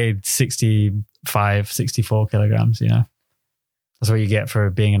like weighed 65, 64 kilograms, you know. That's what you get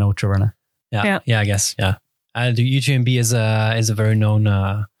for being an ultra runner. Yeah, I guess. Yeah. The UTMB is a very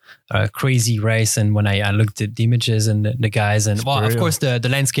known crazy race, and when I looked at the images and the guys, and of course the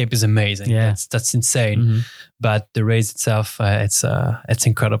landscape is amazing. Yeah, that's insane. Mm-hmm. But the race itself, it's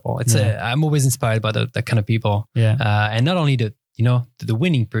incredible. I'm always inspired by that kind of people. Yeah, and not only the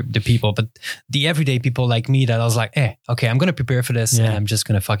winning the people, but the everyday people like me that I was like, hey, okay, I'm gonna prepare for this, and I'm just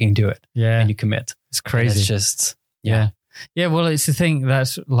gonna fucking do it. Yeah, and you commit. It's crazy. And it's just Yeah, well, it's the thing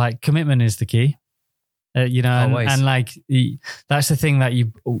that's like commitment is the key, you know, and like that's the thing that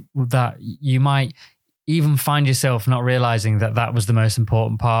you might even find yourself not realizing that was the most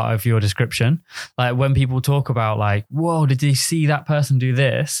important part of your description. Like when people talk about like, whoa, did you see that person do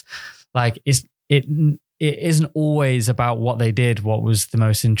this? Like it isn't always about what they did, what was the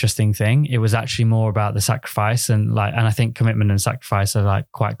most interesting thing. It was actually more about the sacrifice and I think commitment and sacrifice are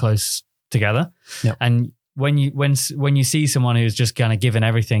like quite close together. Yep. And when you see someone who's just kind of given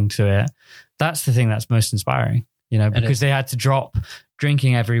everything to it, that's the thing that's most inspiring, you know, because they had to drop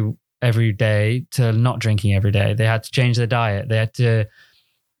drinking every day to not drinking every day. They had to change their diet. They had to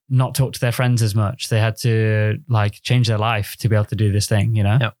not talk to their friends as much. They had to like change their life to be able to do this thing, you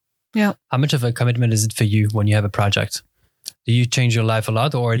know? Yeah. How much of a commitment is it for you when you have a project? Do you change your life a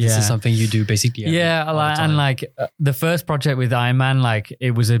lot, or this is something you do basically? The first project with Ironman, like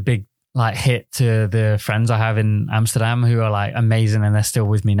it was a big like hit to the friends I have in Amsterdam who are like amazing, and they're still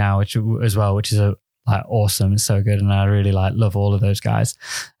with me now, which is like awesome. It's so good, and I really like love all of those guys.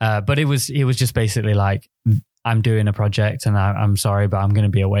 But it was just basically like, I'm doing a project, and I'm sorry, but I'm going to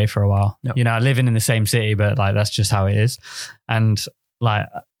be away for a while. Yep. You know, living in the same city, but like that's just how it is. And like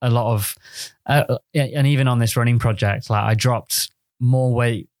a lot of, and even on this running project, like I dropped more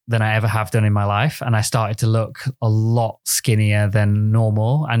weight than I ever have done in my life. And I started to look a lot skinnier than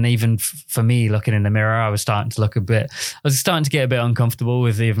normal. And even for me, looking in the mirror, I was starting to get a bit uncomfortable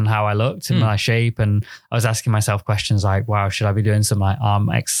with even how I looked and my shape. And I was asking myself questions like, wow, should I be doing some like arm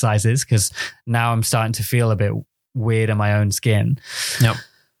exercises? Because now I'm starting to feel a bit weird in my own skin. Yep.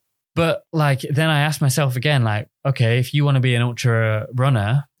 But like, then I asked myself again, like, okay, if you want to be an ultra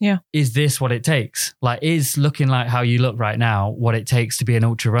runner, is this what it takes? Like, is looking like how you look right now what it takes to be an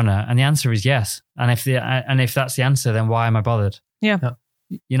ultra runner? And the answer is yes. And if that's the answer, then why am I bothered? Yeah.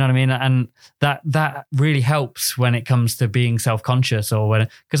 You know what I mean? And that really helps when it comes to being self-conscious, or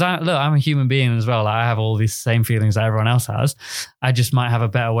because I'm a human being as well. Like, I have all these same feelings that everyone else has. I just might have a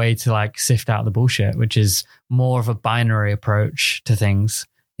better way to like sift out the bullshit, which is more of a binary approach to things.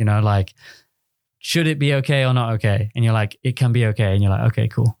 You know, like, should it be okay or not okay? And you're like, it can be okay. And you're like, okay,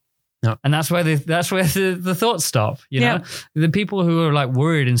 cool. No. And that's where the thoughts stop. You know, the people who are like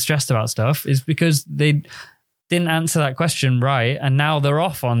worried and stressed about stuff is because they didn't answer that question right. And now they're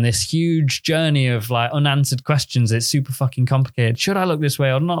off on this huge journey of like unanswered questions. It's super fucking complicated. Should I look this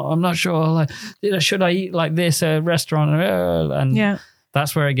way or not? I'm not sure. Like, should I eat like this at a restaurant? And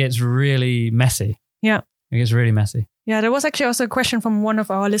that's where it gets really messy. Yeah. It gets really messy. Yeah, there was actually also a question from one of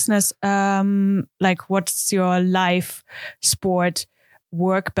our listeners, like, what's your life sport?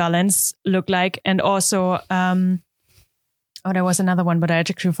 work balance look like? And also, there was another one, but I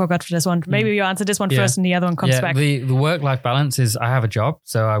actually forgot this one. Maybe you answer this one first and the other one comes back. The work-life balance is I have a job,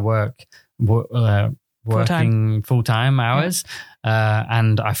 so I working full-time hours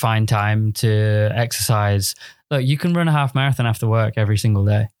and I find time to exercise. Look, you can run a half marathon after work every single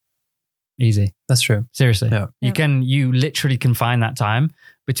day. Easy. That's true. Seriously. Yeah. You literally can find that time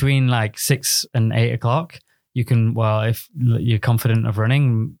between like 6 and 8 o'clock. You can, if you're confident of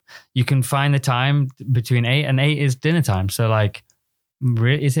running, you can find the time between 8 and 8 is dinner time. So like,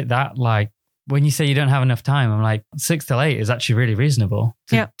 is it that like, when you say you don't have enough time, I'm like 6 till 8 is actually really reasonable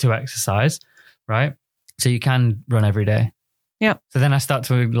to exercise, right? So you can run every day. Yeah. So then I start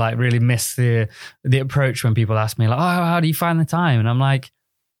to like really miss the approach when people ask me like, oh, how do you find the time? And I'm like,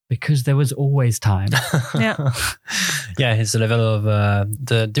 because there was always time. Yeah, it's the level of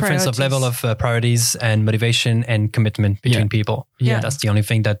the difference of level of priorities and motivation and commitment between people. Yeah, that's the only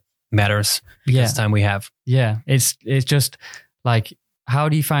thing that matters because time we have. Yeah, it's just like, how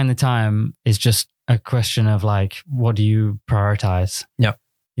do you find the time is just a question of like, what do you prioritize? Yeah,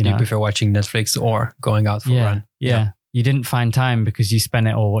 you do you prefer watching Netflix or going out for a run? Yeah, you didn't find time because you spent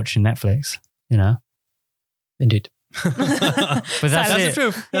it all watching Netflix. You know, indeed. But that's the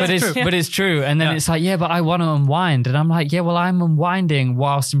truth. But it's true. And then it's like, but I want to unwind. And I'm like, well, I'm unwinding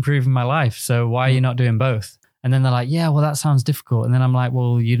whilst improving my life. So why are you not doing both? And then they're like, well, that sounds difficult. And then I'm like,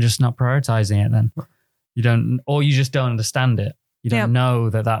 well, you're just not prioritizing it then. You don't, or you just don't understand it. You don't know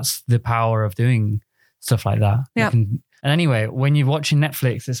that that's the power of doing stuff like that. Yeah. And anyway, when you're watching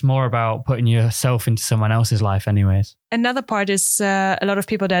Netflix, it's more about putting yourself into someone else's life anyways. Another part is a lot of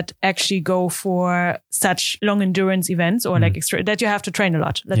people that actually go for such long endurance events or like that you have to train a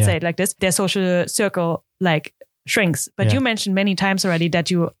lot. Let's say it like this. Their social circle like shrinks. But you mentioned many times already that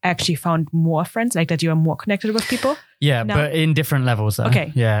you actually found more friends, like that you are more connected with people. Yeah, but in different levels though.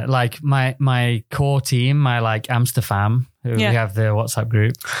 Okay. Yeah, like my core team, my like Amsterfam, who we have the WhatsApp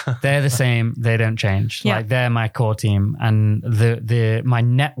group, they're the same. They don't change. Like they're my core team, and my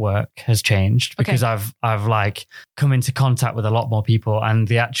network has changed because I've like come into contact with a lot more people, and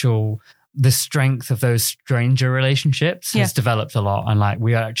the strength of those stranger relationships has developed a lot. And like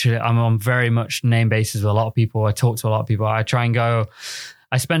I'm on very much name basis with a lot of people. I talk to a lot of people.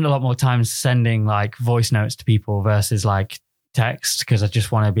 I spend a lot more time sending like voice notes to people versus like text, because I just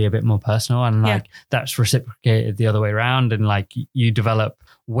want to be a bit more personal, and like that's reciprocated the other way around. And like you develop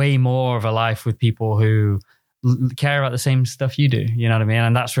way more of a life with people who care about the same stuff you do, you know what I mean?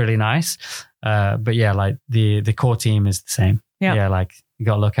 And that's really nice. But yeah, like the core team is the same. Yeah, like you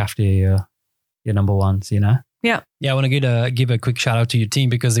got to look after your number ones, you know? Yeah. Yeah, I want to give a quick shout out to your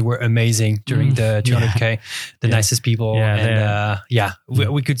team because they were amazing during the 200K, the nicest people. And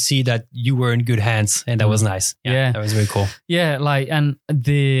we could see that you were in good hands, and that was nice. Yeah, that was very cool. Yeah, like, and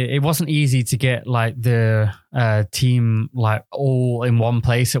it wasn't easy to get like the team like all in one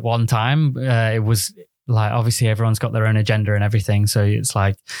place at one time. It was like, obviously everyone's got their own agenda and everything. So it's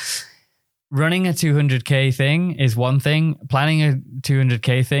like, running a 200K thing is one thing. Planning a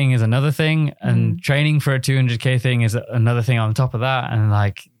 200K thing is another thing. And training for a 200K thing is another thing on top of that. And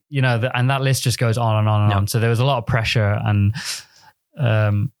like, you know, and that list just goes on and on and on. So there was a lot of pressure. And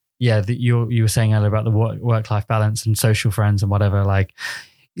you were saying earlier about the work-life balance and social friends and whatever. Like,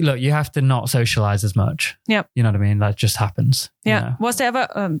 look, you have to not socialize as much. Yeah. You know what I mean? That just happens. Yeah. You know? Was there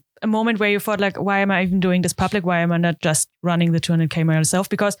ever a moment where you thought like, why am I even doing this public? Why am I not just running the 200K myself?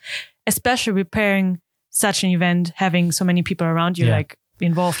 Because especially preparing such an event, having so many people around you like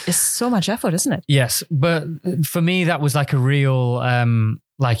involved is so much effort, isn't it? Yes. But for me, that was like a real,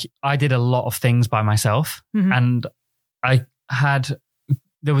 like I did a lot of things by myself, and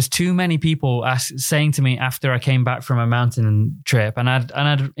there was too many people saying to me after I came back from a mountain trip, and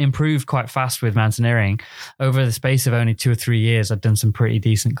I'd improved quite fast with mountaineering. Over the space of only 2 or 3 years, I'd done some pretty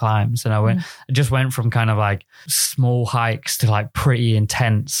decent climbs, and I just went from kind of like small hikes to like pretty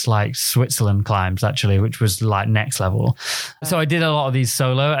intense like Switzerland climbs actually, which was like next level. So I did a lot of these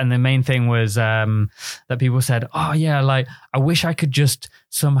solo, and the main thing was that people said, oh yeah, like I wish I could just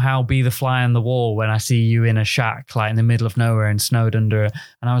somehow be the fly on the wall when I see you in a shack like in the middle of nowhere and snowed under.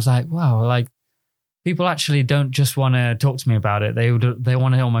 And I was like, wow, like people actually don't just want to talk to me about it. They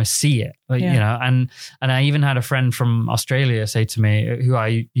want to almost see it, like, you know. And I even had a friend from Australia say to me, who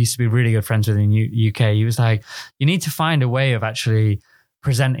I used to be really good friends with in UK. He was like, you need to find a way of actually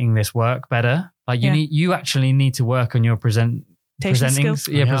presenting this work better. Like you actually need to work on your presenting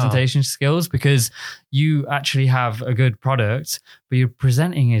skills, because you actually have a good product, but your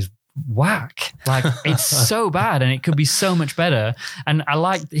presenting is whack. Like it's so bad, and it could be so much better. And I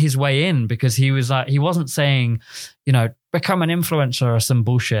liked his way in because he was like, he wasn't saying, you know, become an influencer or some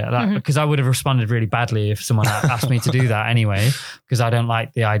bullshit. Because I would have responded really badly if someone asked me to do that anyway, because I don't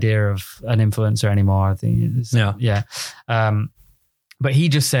like the idea of an influencer anymore. I think but he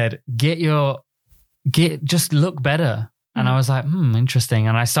just said, just look better. And I was like, interesting.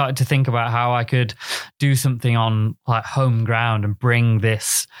 And I started to think about how I could do something on like home ground and bring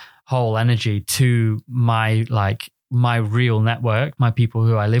this whole energy to my real network, my people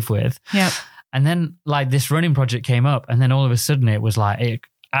who I live with. Yeah. And then like this running project came up, and then all of a sudden it was like, it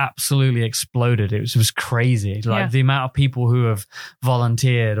absolutely exploded. It was crazy. Like the amount of people who have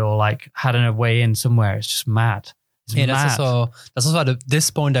volunteered or like had a way in somewhere, it's just mad. Yeah, that's also at this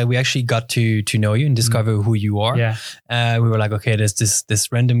point that we actually got to know you and discover who you are. Yeah, we were like, okay, there's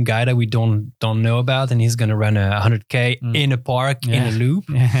this random guy that we don't know about, and he's gonna run 100K in a park in a loop,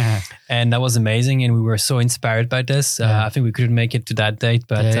 and that was amazing. And we were so inspired by this. I think we couldn't make it to that date,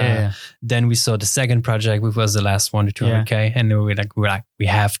 but then we saw the second project, which was the last one to 200K, and we were like, we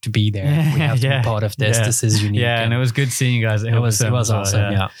have to be there. We have to be part of this. This is unique. Yeah, and it was good seeing you guys. It was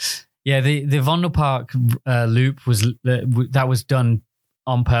awesome. Yeah. Yeah, the Vondelpark loop was done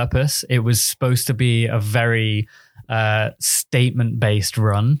on purpose. It was supposed to be a very statement-based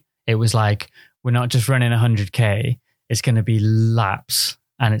run. It was like, we're not just running 100K. It's going to be laps,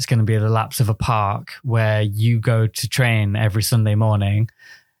 and it's going to be the laps of a park where you go to train every Sunday morning,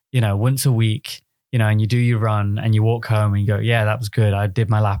 once a week, and you do your run and you walk home and you go, yeah, that was good. I did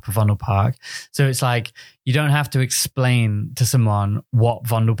my lap of Vondelpark. So it's like, you don't have to explain to someone what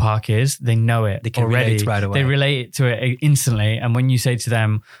Vondelpark is. They know it. They can already. Relate right away. They relate to it instantly. And when you say to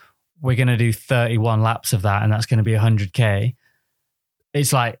them, we're going to do 31 laps of that, and that's going to be 100K,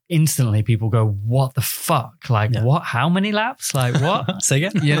 it's like instantly people go, what the fuck? Like what? How many laps? Like what? Say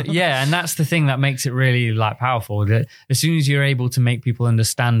again? Yeah. And that's the thing that makes it really like powerful. That as soon as you're able to make people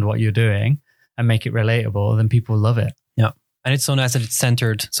understand what you're doing and make it relatable, then people love it. Yeah. And it's so nice that it's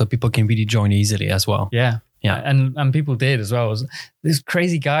centered so people can really join easily as well. Yeah. And people did as well. This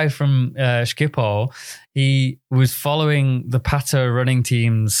crazy guy from Schiphol, he was following the Pato running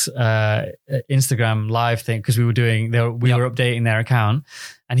team's Instagram live thing, because we were updating their account,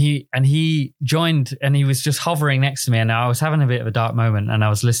 and he joined, and he was just hovering next to me, and I was having a bit of a dark moment, and I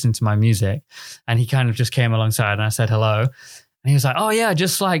was listening to my music, and he kind of just came alongside, and I said hello. And he was like, oh yeah, I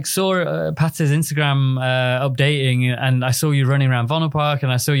just like saw Pat's Instagram updating, and I saw you running around Vondelpark,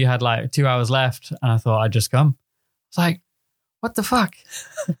 and I saw you had like 2 hours left, and I thought I'd just come. It's like, what the fuck?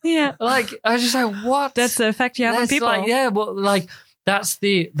 Yeah. Like, I was just like, what? That's the effect you have on people. Like, yeah, well, like that's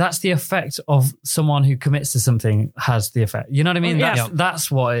the effect of someone who commits to something has the effect. You know what I mean? Yeah. That's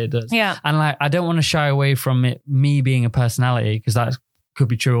what it does. Yeah. And like, I don't want to shy away from it, me being a personality, because that's could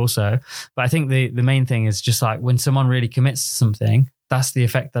be true also. But I think the main thing is just like when someone really commits to something, that's the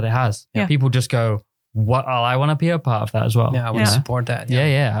effect that it has. Yeah. People just go, "What? Oh, I want to be a part of that as well." Yeah, I want to support that.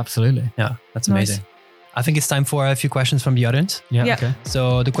 Yeah, absolutely. Yeah, that's amazing. Nice. I think it's time for a few questions from the audience. Yeah. Okay.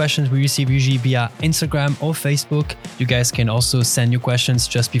 So the questions we receive usually via Instagram or Facebook. You guys can also send your questions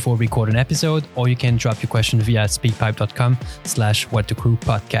just before we record an episode, or you can drop your question via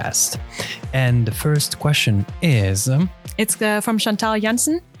speakpipe.com/whatthecrewpodcast. And the first question is... It's from Chantal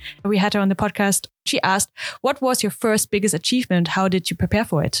Janssen. We had her on the podcast. She asked, what was your first biggest achievement? How did you prepare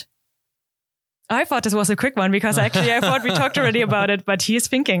for it? I thought this was a quick one, because actually I thought we talked already about it, but he is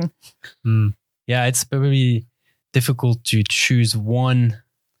thinking. Yeah, it's very difficult to choose one.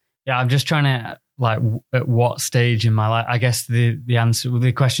 Yeah, I'm just trying to, like, at what stage in my life? I guess the answer,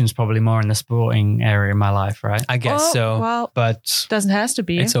 the question is probably more in the sporting area of my life, right? I guess so. Well, but doesn't have to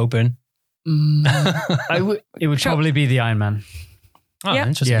be. It's open. It would probably be the Ironman. Oh,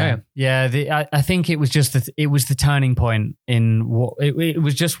 interesting. Yeah. I think it was just it was the turning point in what it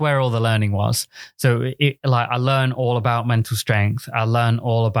was just where all the learning was. So I learned all about mental strength. I learned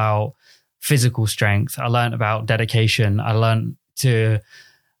all about physical strength. I learned about dedication. I learned to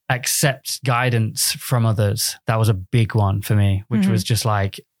accept guidance from others. That was a big one for me, which was just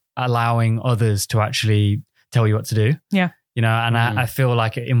like allowing others to actually tell you what to do. Yeah. You know, and I feel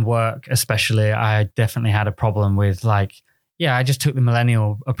like in work, especially, I definitely had a problem with like, I just took the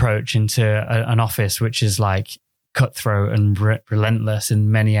millennial approach into an office, which is like cutthroat and relentless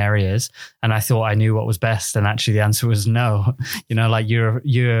in many areas. And I thought I knew what was best. And actually the answer was no. You know, like you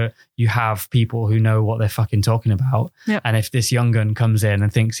have people who know what they're fucking talking about. Yep. And if this young gun comes in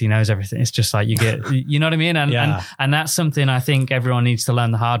and thinks he knows everything, it's just like you get, you know what I mean? And that's something I think everyone needs to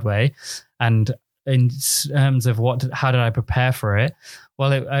learn the hard way. And in terms of how did I prepare for it?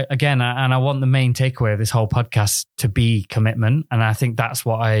 Well, I want the main takeaway of this whole podcast to be commitment. And I think that's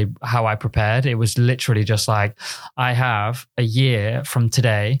how I prepared. It was literally just like, I have a year from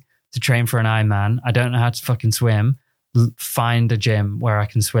today to train for an Ironman. I don't know how to fucking swim. find a gym where I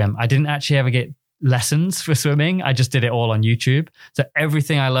can swim. I didn't actually ever get lessons for swimming. I just did it all on YouTube. So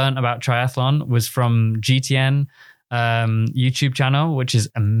everything I learned about triathlon was from GTN YouTube channel, which is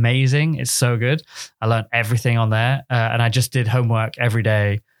amazing. It's so good. I learned everything on there, and I just did homework every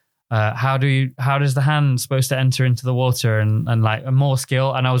day. How does the hand supposed to enter into the water, and like more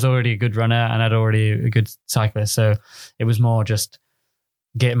skill. And I was already a good runner, and I'd already a good cyclist, so it was more just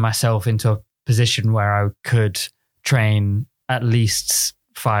getting myself into a position where I could train at least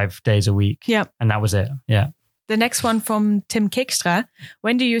 5 days a week. Yeah, and that was it. Yeah. The next one from Tim Kekstra.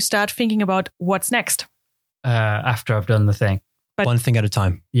 When do you start thinking about what's next? After I've done the thing. But one thing at a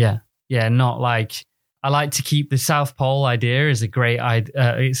time. Yeah. Not like, I like to keep the South Pole idea is a great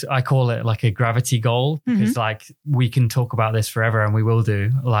idea. I call it like a gravity goal, because like we can talk about this forever, and we will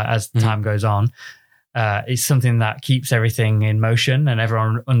do, like as time goes on. It's something that keeps everything in motion, and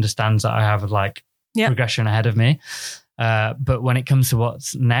everyone understands that I have like progression ahead of me. But when it comes to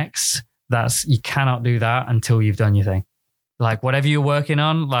what's next, you cannot do that until you've done your thing. Like whatever you're working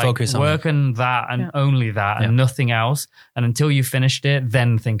on, like work on that and only that and nothing else. And until you've finished it,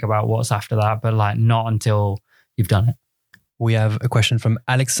 then think about what's after that. But like not until you've done it. We have a question from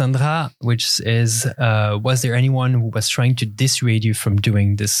Alexandra, which is, was there anyone who was trying to dissuade you from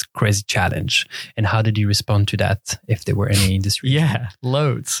doing this crazy challenge? And how did you respond to that, if there were any dissuasion? Yeah,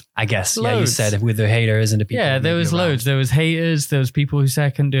 loads. I guess. Loads. Yeah, you said with the haters and the people. Yeah, there was loads. There was haters. There was people who said I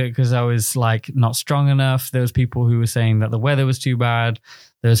couldn't do it because I was like not strong enough. There was people who were saying that the weather was too bad.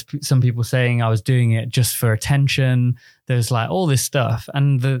 There's some people saying I was doing it just for attention. There's like all this stuff.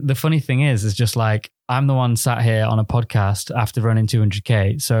 And the funny thing is just like, I'm the one sat here on a podcast after running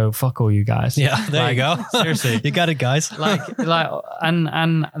 200K. So fuck all you guys. Yeah, there you go. Seriously. You got it, guys.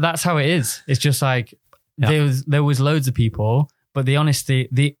 and that's how it is. It's just like, there was loads of people, but the honesty,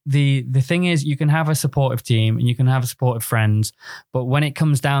 the thing is you can have a supportive team and you can have supportive friends, but when it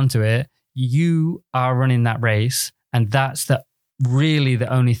comes down to it, you are running that race, and that's really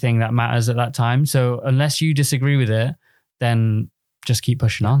the only thing that matters at that time. So unless you disagree with it, then just keep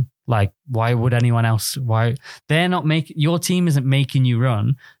pushing on. Like, why would anyone else? Why they're not your team isn't making you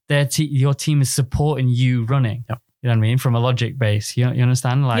run. Your team is supporting you running. Yep. You know what I mean? From a logic base, you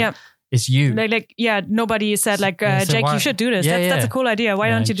understand? Like, it's you. Like, nobody said like, Jake, you should do this. That's a cool idea. Why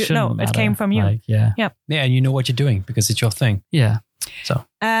don't you do? No, it came from you. Like, yeah, and you know what you're doing because it's your thing. Yeah. So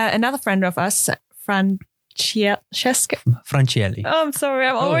another friend of us, Francielli. Oh, I'm sorry.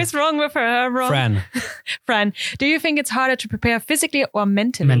 I'm always wrong with her. Fran. Do you think it's harder to prepare phically or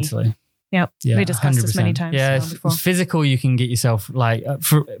mentally? Mentally. Yeah. We discussed 100%. This many times. Yeah. Before. Physical, you can get yourself like,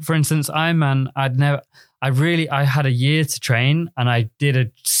 for instance, I had a year to train, and I did a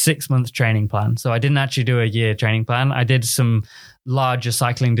 6-month training plan. So I didn't actually do a year training plan. I did some larger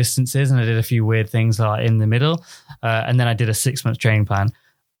cycling distances, and I did a few weird things like in the middle. And then I did a 6-month training plan.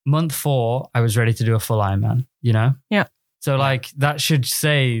 Month 4, I was ready to do a full Ironman, you know? Yeah. So like that should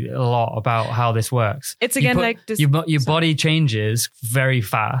say a lot about how this works. It's again like this. Your body changes very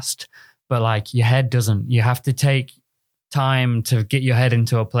fast, but like your head doesn't. You have to take time to get your head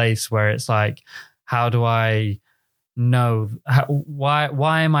into a place where it's like, how do I know?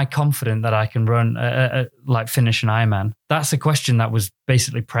 Why am I confident that I can run, like finish an Ironman? That's a question that was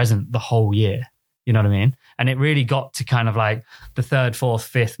basically present the whole year. You know what I mean? And it really got to kind of like the 3rd, 4th,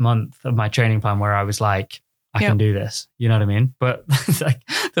 5th month of my training plan where I was like, I can do this. You know what I mean? But like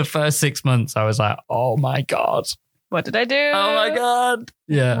the first 6 months, I was like, oh my God. What did I do? Oh my God.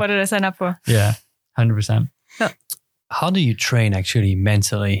 Yeah. What did I sign up for? Yeah, 100%. How do you train actually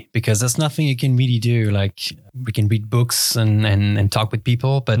mentally? Because there's nothing you can really do. Like we can read books and talk with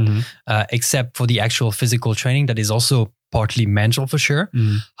people, but except for the actual physical training that is also partly mental for sure.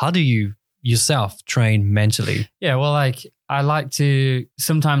 How do you yourself train mentally? Yeah, well, like I like to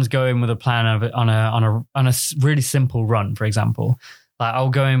sometimes go in with a plan of it on a really simple run. For example, like I'll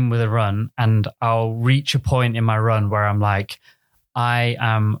go in with a run and I'll reach a point in my run where I'm like, I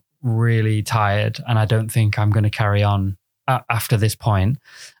am really tired and I don't think I'm going to carry on after this point.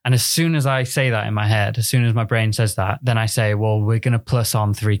 And as soon as I say that in my head, as soon as my brain says that, then I say, well, we're going to plus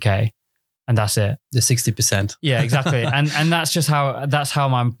on 3K. And that's it. The 60%. Yeah, exactly. and that's just how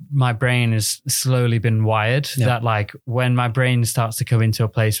my brain has slowly been wired. Yeah. That like when my brain starts to come into a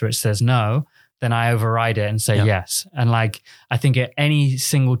place where it says no, then I override it and say yes. And like I think at any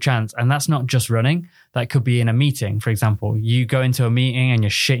single chance, and that's not just running, that could be in a meeting, for example. You go into a meeting and you're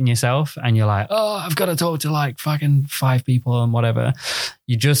shitting yourself and you're like, oh, I've got to talk to like fucking 5 people and whatever.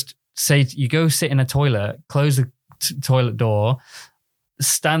 You just say, you go sit in a toilet, close the toilet door,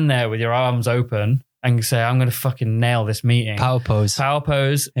 stand there with your arms open and say, I'm going to fucking nail this meeting. Power pose.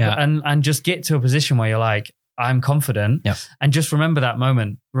 Yeah. And just get to a position where you're like, I'm confident. Yeah. And just remember that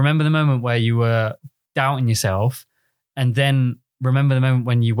moment. Remember the moment where you were doubting yourself, and then remember the moment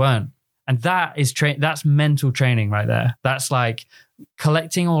when you weren't. And that is that's mental training right there. That's like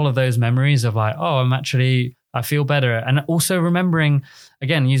collecting all of those memories of like, oh, I feel better. And also remembering,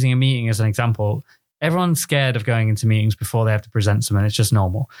 again, using a meeting as an example, everyone's scared of going into meetings before they have to present something. It's just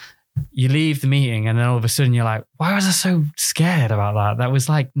normal. You leave the meeting and then all of a sudden you're like, why was I so scared about that? That was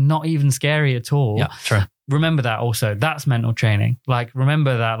like not even scary at all. Yeah, true. Remember that also. That's mental training. Like,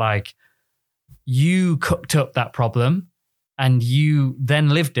 remember that like you cooked up that problem and you then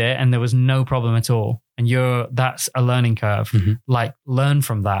lived it and there was no problem at all. And that's a learning curve. Mm-hmm. Like, learn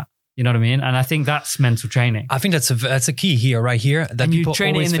from that. You know what I mean? And I think that's mental training. I think that's a key here, right here, that and people you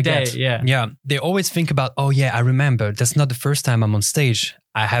train always it in the forget. day. Yeah. Yeah. They always think about, oh yeah, I remember. That's not the first time I'm on stage.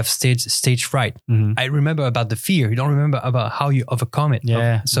 I have stage fright. Mm-hmm. I remember about the fear. You don't remember about how you overcome it.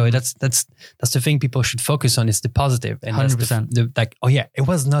 Yeah. So that's the thing people should focus on, is the positive. And 100%. the like, oh yeah, it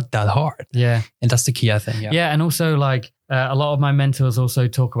was not that hard. Yeah. And that's the key, I think. Yeah. Yeah. And also like a lot of my mentors also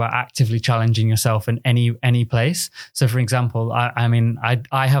talk about actively challenging yourself in any place. So for example, I mean,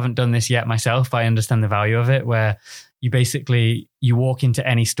 I haven't done this yet myself, but I understand the value of it, where you walk into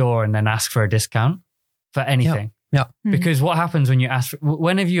any store and then ask for a discount for anything. Yeah. Mm-hmm. Because what happens when you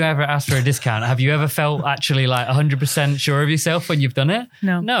when have you ever asked for a discount? Have you ever felt actually like 100% sure of yourself when you've done it?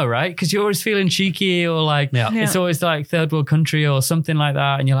 No, right? Because you're always feeling cheeky, or like, it's always like third world country or something like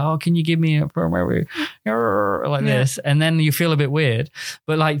that. And you're like, oh, can you give me a like this? And then you feel a bit weird.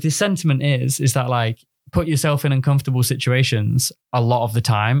 But like the sentiment is that like, put yourself in uncomfortable situations a lot of the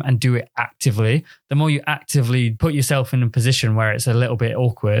time and do it actively. The more you actively put yourself in a position where it's a little bit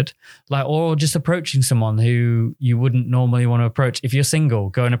awkward, like, or just approaching someone who you wouldn't normally want to approach. If you're single,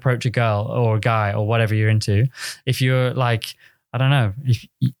 go and approach a girl or a guy or whatever you're into. If you're like, I don't know,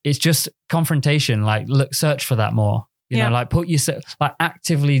 it's just confrontation, like search for that more, you know, like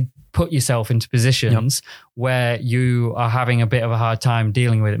actively put yourself into positions where you are having a bit of a hard time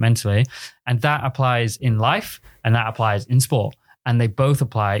dealing with it mentally. And that applies in life and that applies in sport. And they both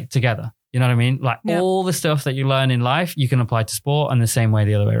apply together. You know what I mean? Like all the stuff that you learn in life, you can apply to sport, and the same way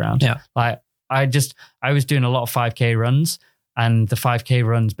the other way around. Yeah. Like I was doing a lot of 5K runs, and the 5K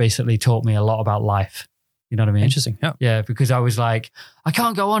runs basically taught me a lot about life. You know what I mean? Interesting. Yeah. Yeah. Because I was like, I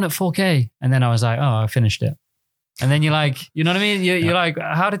can't go on at 4K. And then I was like, oh, I finished it. And then you're like, you know what I mean? You're like,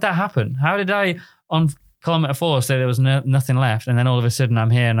 how did that happen? How did I, on kilometer 4, say there was nothing left? And then all of a sudden I'm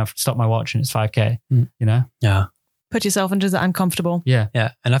here and I've stopped my watch and it's 5K, you know? Yeah. Put yourself into the uncomfortable. Yeah.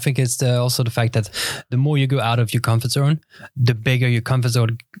 Yeah. And I think it's also the fact that the more you go out of your comfort zone, the bigger your comfort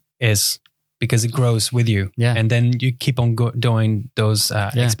zone is, because it grows with you. Yeah. And then you keep on doing those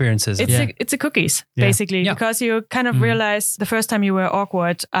experiences. It's a cookies, basically, because you kind of realize the first time you were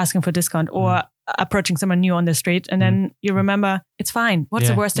awkward asking for discount or approaching someone new on the street, and then you remember it's fine. What's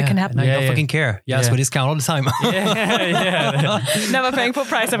the worst that can happen? And I don't fucking care. You ask for discount all the time. Never paying full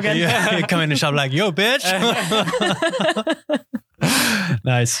price again. Yeah, you come in the shop like, yo, bitch.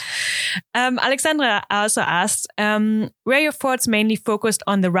 Nice. Alexandra also asked, were your thoughts mainly focused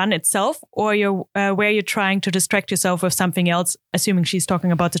on the run itself, or were you trying to distract yourself with something else, assuming she's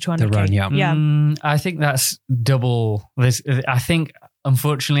talking about the 200K? The run, yeah. I think that's double. I think,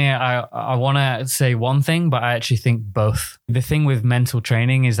 unfortunately, I want to say one thing, but I actually think both. The thing with mental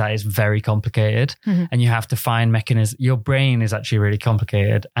training is that it's very complicated, and you have to find mechanisms. Your brain is actually really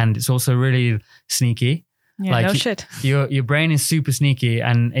complicated, and it's also really sneaky. Yeah, like, no shit. Your brain is super sneaky,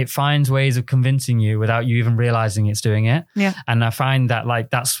 and it finds ways of convincing you without you even realizing it's doing it. Yeah. And I find that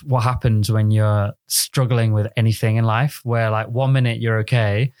like that's what happens when you're struggling with anything in life, where like 1 minute you're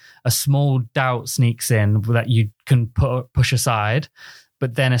okay, a small doubt sneaks in that you can push aside,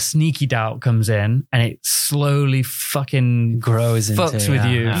 but then a sneaky doubt comes in and it slowly fucking fucks with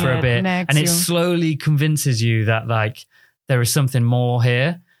you for a bit, and it slowly convinces you that like there is something more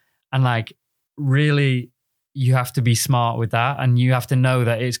here, and like really you have to be smart with that, and you have to know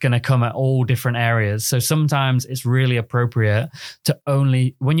that it's going to come at all different areas. So sometimes it's really appropriate to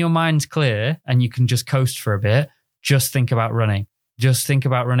only, when your mind's clear and you can just coast for a bit, just think about running. Just think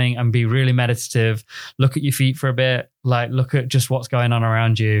about running and be really meditative. Look at your feet for a bit, like look at just what's going on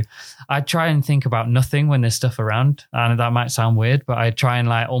around you. I try and think about nothing when there's stuff around, and that might sound weird, but I try and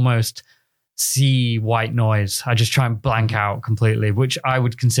like almost see white noise. I just try and blank out completely, which I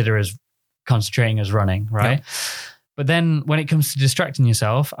would consider as concentrating as running, right? Yeah. But then when it comes to distracting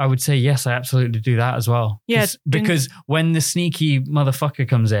yourself, I would say, yes, I absolutely do that as well. Yeah, Because when the sneaky motherfucker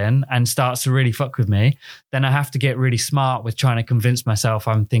comes in and starts to really fuck with me, then I have to get really smart with trying to convince myself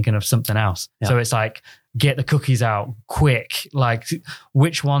I'm thinking of something else. Yeah. So it's like, get the cookies out quick. Like,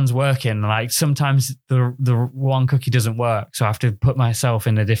 which one's working? Like, sometimes the one cookie doesn't work. So I have to put myself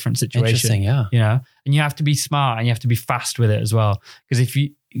in a different situation. Interesting, yeah. You know, and you have to be smart and you have to be fast with it as well. Because if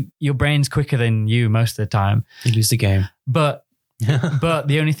your brain's quicker than you most of the time, you lose the game. But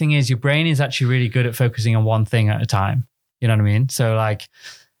the only thing is, your brain is actually really good at focusing on one thing at a time. You know what I mean? So like,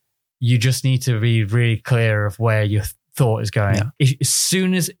 you just need to be really clear of where your thought is going. Yeah. As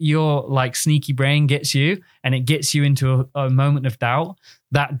soon as your like sneaky brain gets you and it gets you into a moment of doubt,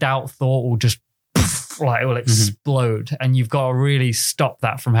 that doubt thought will just like, it will explode. And you've got to really stop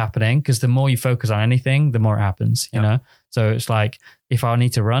that from happening, because the more you focus on anything, the more it happens, you know? So it's like, if I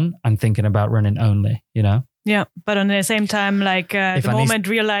need to run, I'm thinking about running only, you know? Yeah, but on the same time, like the moment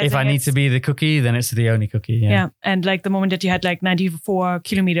realizing if I need to be the cookie, then it's the only cookie. Yeah, and like the moment that you had like 94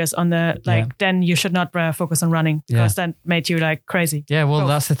 kilometers on the then you should not focus on running, because that made you like crazy. Yeah, well,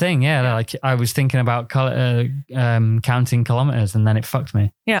 that's the thing. Yeah, like I was thinking about counting kilometers, and then it fucked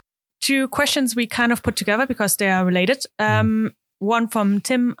me. Yeah, 2 questions we kind of put together because they are related. One from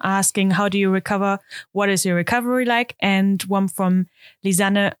Tim asking, how do you recover? What is your recovery like? And one from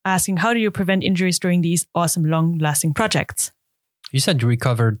Lisanne asking, how do you prevent injuries during these awesome, long-lasting projects? You said you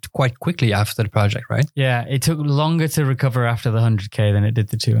recovered quite quickly after the project, right? Yeah, it took longer to recover after the 100K than it did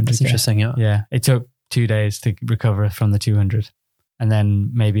the 200K. That's interesting, yeah. Yeah, it took 2 days to recover from the 200, and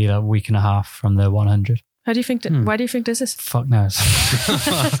then maybe a week and a half from the 100. How do you think? Why do you think this is? Fuck knows.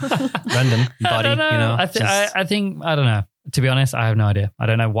 Random body, you know. I think I don't know. To be honest, I have no idea. I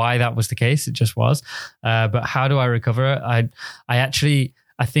don't know why that was the case. It just was. But how do I recover? I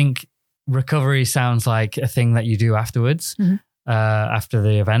think recovery sounds like a thing that you do afterwards, after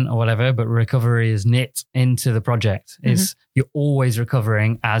the event or whatever. But recovery is knit into the project. You're always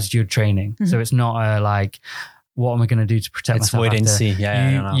recovering as you're training. So it's not like, what am I going to do to protect myself? It's wait and see.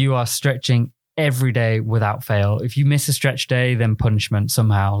 Yeah, you are stretching every day without fail. If you miss a stretch day, then punishment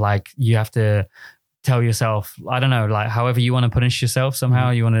somehow. Like, you have to tell yourself, I don't know, like however you want to punish yourself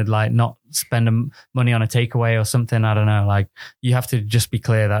somehow. You want to like not spend money on a takeaway or something. I don't know. Like, you have to just be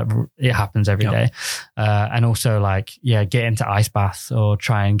clear that it happens every day. And also like, get into ice baths or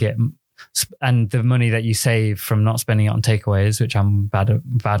try and get, and the money that you save from not spending it on takeaways, which I'm bad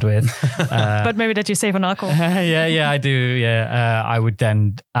with. But maybe that you save on alcohol. Yeah, I do. Yeah. I would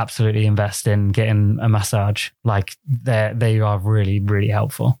then absolutely invest in getting a massage. Like they are really, really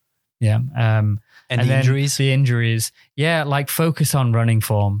helpful. Yeah. And the injuries. Yeah. Like, focus on running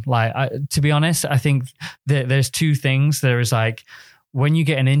form. Like, to be honest, I think there's 2 things. There is like, when you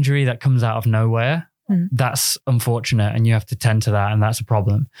get an injury that comes out of nowhere, that's unfortunate and you have to tend to that, and that's a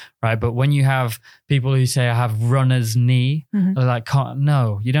problem, right? But when you have people who say, I have runner's knee, they're like,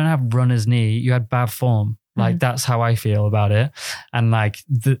 no, you don't have runner's knee. You had bad form. Like, that's how I feel about it. And like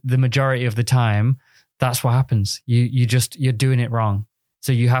the majority of the time, that's what happens. You're doing it wrong.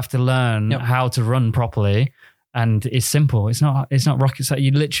 So you have to learn how to run properly, and it's simple. It's not rocket science.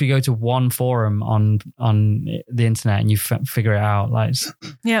 You literally go to one forum on the internet and you figure it out. Like,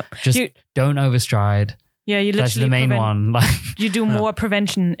 just don't overstride. Yeah, you literally. That's the main one. Like, you do more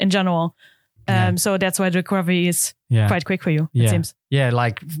prevention in general. So that's why the recovery is quite quick for you. It seems. Yeah,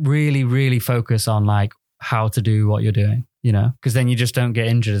 like really, really focus on like how to do what you're doing. You know, because then you just don't get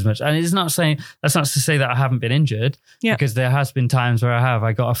injured as much. And that's not to say that I haven't been injured, because there has been times where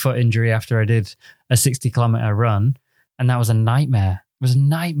I got a foot injury after I did a 60-kilometer run, and that was a nightmare. It was a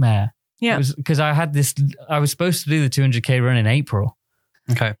nightmare. Yeah, because I was supposed to do the 200K run in April.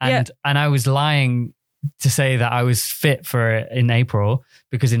 Okay, and I was lying to say that I was fit for it in April,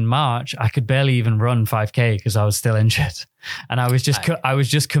 because in March I could barely even run 5K because I was still injured, and I was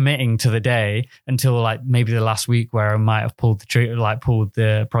just committing to the day until like maybe the last week where I might have pulled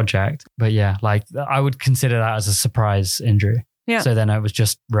the project. But yeah, like I would consider that as a surprise injury. Yeah. So then it was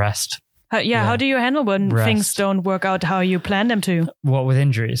just rest. How do you handle when things don't work out how you plan them to? What with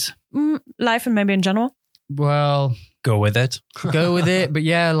injuries? Life and maybe in general. Well, go with it. But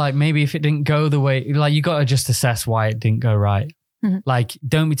yeah, like maybe if it didn't go the way, like you got to just assess why it didn't go right. Like,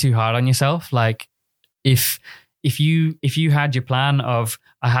 don't be too hard on yourself. Like if you had your plan of,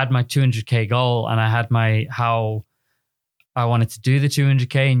 I had my 200K goal and I had how I wanted to do the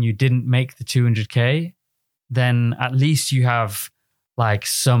 200K, and you didn't make the 200K, then at least you have like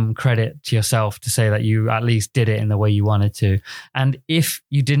some credit to yourself to say that you at least did it in the way you wanted to. And if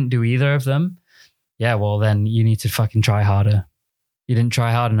you didn't do either of them, yeah, well, then you need to fucking try harder. You didn't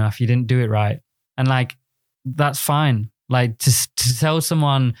try hard enough. You didn't do it right. And like, that's fine. Like to tell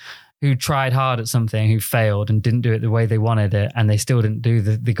someone who tried hard at something, who failed and didn't do it the way they wanted it, and they still didn't do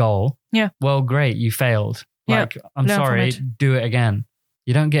the goal. Yeah. Well, great, you failed. Like, I'm sorry, do it again.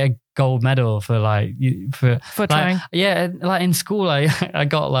 You don't get a gold medal for for trying. Yeah, like in school, I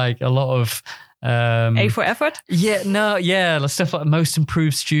got like a lot of A for effort. Yeah, no, yeah, stuff like most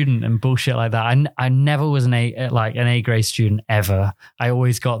improved student and bullshit like that. I never was an A grade student ever. I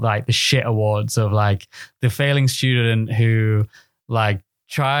always got like the shit awards of like the failing student who like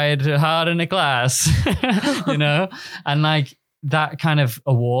tried hard in a class, you know, and like that kind of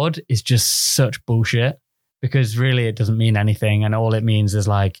award is just such bullshit. Because really it doesn't mean anything. And all it means is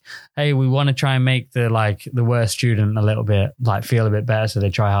like, hey, we want to try and make the worst student a little bit like feel a bit better so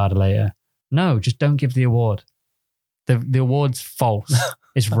they try harder later. No, just don't give the award. The award's false.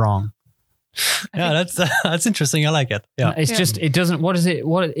 It's wrong. Yeah, that's interesting. I like it. Yeah. It's just, it doesn't,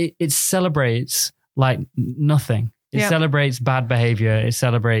 it celebrates like nothing. It celebrates bad behavior. It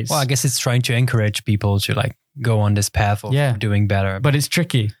celebrates. Well, I guess it's trying to encourage people to like go on this path of doing better. But it's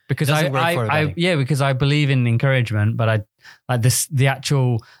tricky because because I believe in encouragement, but I like the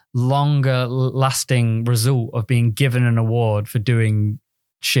actual longer lasting result of being given an award for doing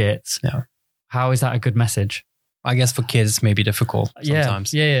shit. Yeah. How is that a good message? I guess for kids, it's maybe difficult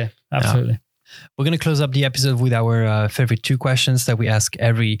sometimes. Yeah, absolutely. Yeah. We're going to close up the episode with our favorite 2 questions that we ask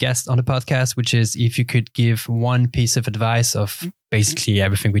every guest on the podcast, which is if you could give one piece of advice of basically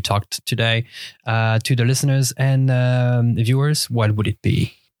everything we talked today to the listeners and viewers, what would it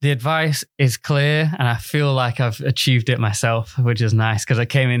be? The advice is clear and I feel like I've achieved it myself, which is nice because I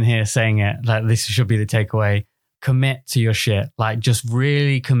came in here saying it, like this should be the takeaway. Commit to your shit, like just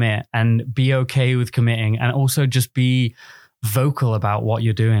really commit and be okay with committing and also just be vocal about what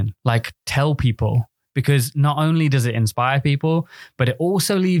you're doing. Like tell people, because not only does it inspire people, but it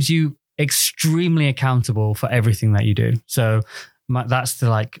also leaves you extremely accountable for everything that you do. So that's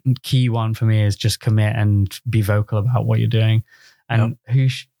the like key one for me is just commit and be vocal about what you're doing. And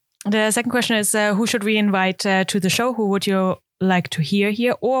the second question is who should we invite to the show? Who would you like to hear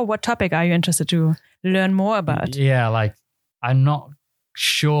here, or what topic are you interested to learn more about? Yeah, like I'm not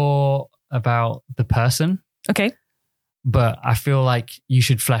sure about the person. Okay. But I feel like you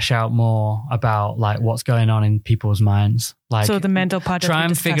should flesh out more about like what's going on in people's minds. Like, so the mental part. Try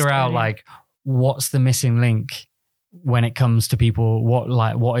and figure out like what's the missing link when it comes to people.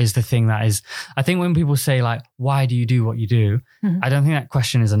 What is the thing that is? I think when people say like, "Why do you do what you do?" I don't think that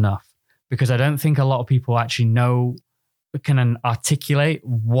question is enough because I don't think a lot of people actually can articulate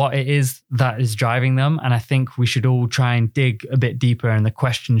what it is that is driving them. And I think we should all try and dig a bit deeper, and the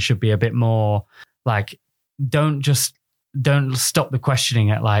question should be a bit more like, don't stop the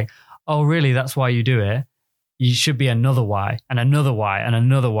questioning at like, oh, really? That's why you do it. You should be another why and another why and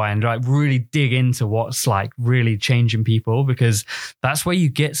another why, and like really dig into what's like really changing people, because that's where you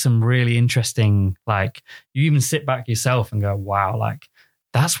get some really interesting, like you even sit back yourself and go, wow, like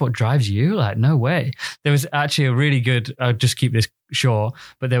that's what drives you? Like, no way. There was actually a really good, I'll just keep this short,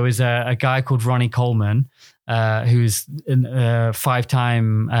 but there was a guy called Ronnie Coleman, who's a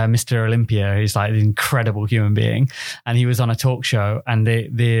 5-time Mr. Olympia. He's like an incredible human being, and he was on a talk show. And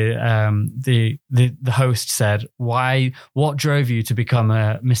the host said, "What drove you to become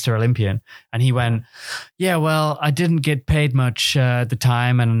a Mr. Olympian?" And he went, "Yeah, well, I didn't get paid much at the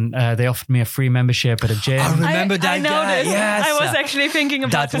time, and they offered me a free membership at a gym." I remember that guy. Yes, I was actually thinking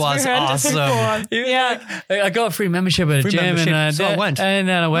about that. Was awesome. Yeah, I got a free membership at a gym, and so I went. And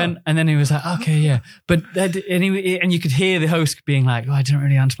then I went, and then he was like, "Okay, yeah," but. And you could hear the host being like, "Oh, I didn't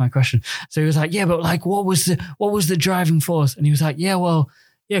really answer my question." So he was like, "Yeah, but like, what was the driving force?" And he was like, "Yeah, well,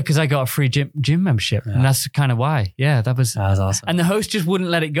 yeah, because I got a free gym membership, and that's kind of why." Yeah, that was awesome. And the host just wouldn't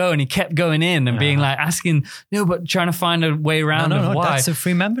let it go, and he kept going in and being like asking, but trying to find a way around no, why. That's a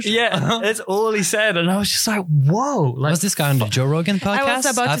free membership. Yeah, that's all he said, and I was just like, "Whoa!" Like, was this guy on the Joe Rogan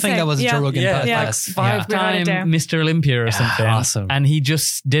podcast? I think that was a Joe Rogan podcast. Like 5-time Mr. Olympia or something. Awesome. And he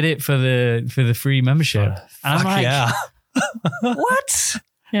just did it for the free membership. And I'm like, yeah. What?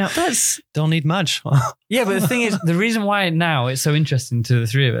 Yeah, don't need much. Yeah, but the thing is, the reason why now it's so interesting to the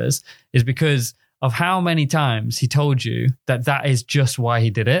three of us is because of how many times he told you that is just why he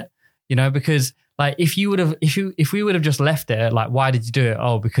did it. You know, because like if we would have just left it like, why did you do it?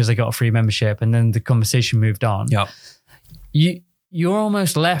 Oh, because I got a free membership, and then the conversation moved on. Yeah, you're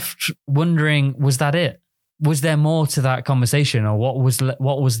almost left wondering, was that it? Was there more to that conversation, or what was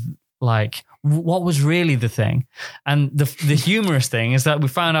really the thing? And the humorous thing is that we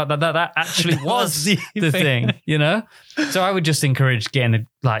found out that actually was the thing, you know? So I would just encourage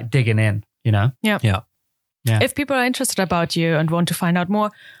digging in, you know? Yeah. If people are interested about you and want to find out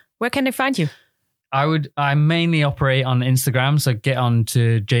more, where can they find you? I mainly operate on Instagram. So get on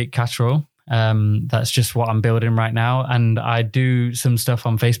to Jake Catterall. That's just what I'm building right now. And I do some stuff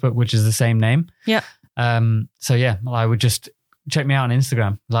on Facebook, which is the same name. Yeah. So yeah, I would just check me out on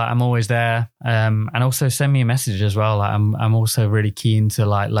Instagram. Like I'm always there. And also send me a message as well. Like I'm also really keen to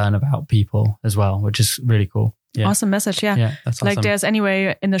like learn about people as well, which is really cool. Yeah. Awesome message. Yeah. That's like awesome. there's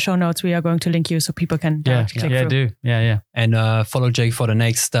anyway in the show notes, we are going to link you so people can click through. do. Yeah. And follow Jake for the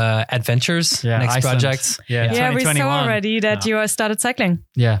next adventures, next Iceland. projects. Yeah, we 2021. saw already that you started cycling.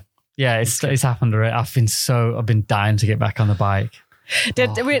 Yeah. It's happened already. I've been dying to get back on the bike.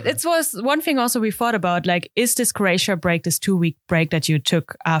 It was one thing also we thought about, like, is this Croatia break, this 2-week break that you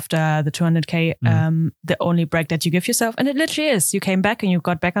took after the 200K, the only break that you give yourself? And it literally is. You came back and you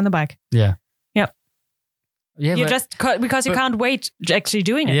got back on the bike. Yeah. Yep. Yeah, you because you can't wait actually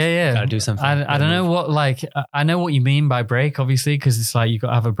doing it. Yeah. Gotta do something. I don't know what, like, I know what you mean by break, obviously, because it's like you got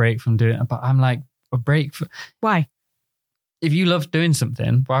to have a break from doing it. But I'm like, a break? Why? If you love doing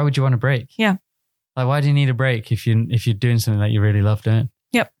something, why would you want a break? Yeah. Like, why do you need a break if you're doing something that you really love doing?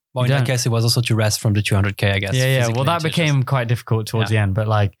 Yep. Well, in that case, it was also to rest from the 200K, I guess. Yeah. Well, that became quite difficult towards the end, but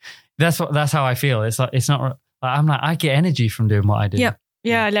like, that's how I feel. It's like, it's not, like, I'm like, I get energy from doing what I do. Yeah.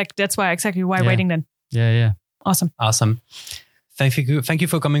 Yeah. Like, that's why waiting then. Yeah. Awesome. Thank you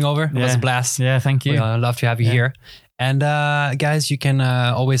for coming over. It was a blast. Yeah, thank you. We love to have you here. And guys, you can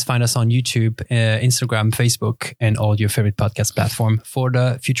always find us on YouTube, Instagram, Facebook, and all your favorite podcast platform for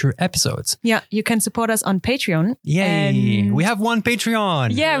the future episodes. Yeah, you can support us on Patreon. Yay! We have one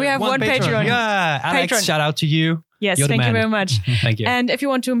Patreon. Yeah, we have one Patreon. Yeah, Alex, shout out to you. Yes, thank you very much. Thank you. And if you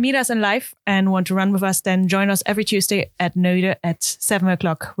want to meet us in live and want to run with us, then join us every Tuesday at Nøde at 7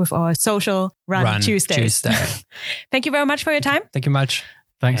 o'clock with our social Run Tuesdays. Thank you very much for your time. Thank you much.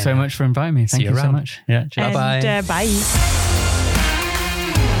 Thanks so much for inviting me. Thank you so much. Yeah. Bye-bye. Bye.